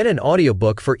 Get an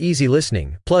audiobook for easy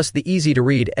listening, plus the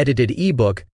easy-to-read edited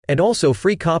ebook, and also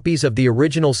free copies of the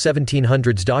original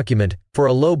 1700s document for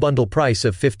a low bundle price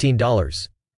of $15.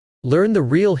 Learn the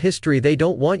real history they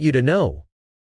don't want you to know.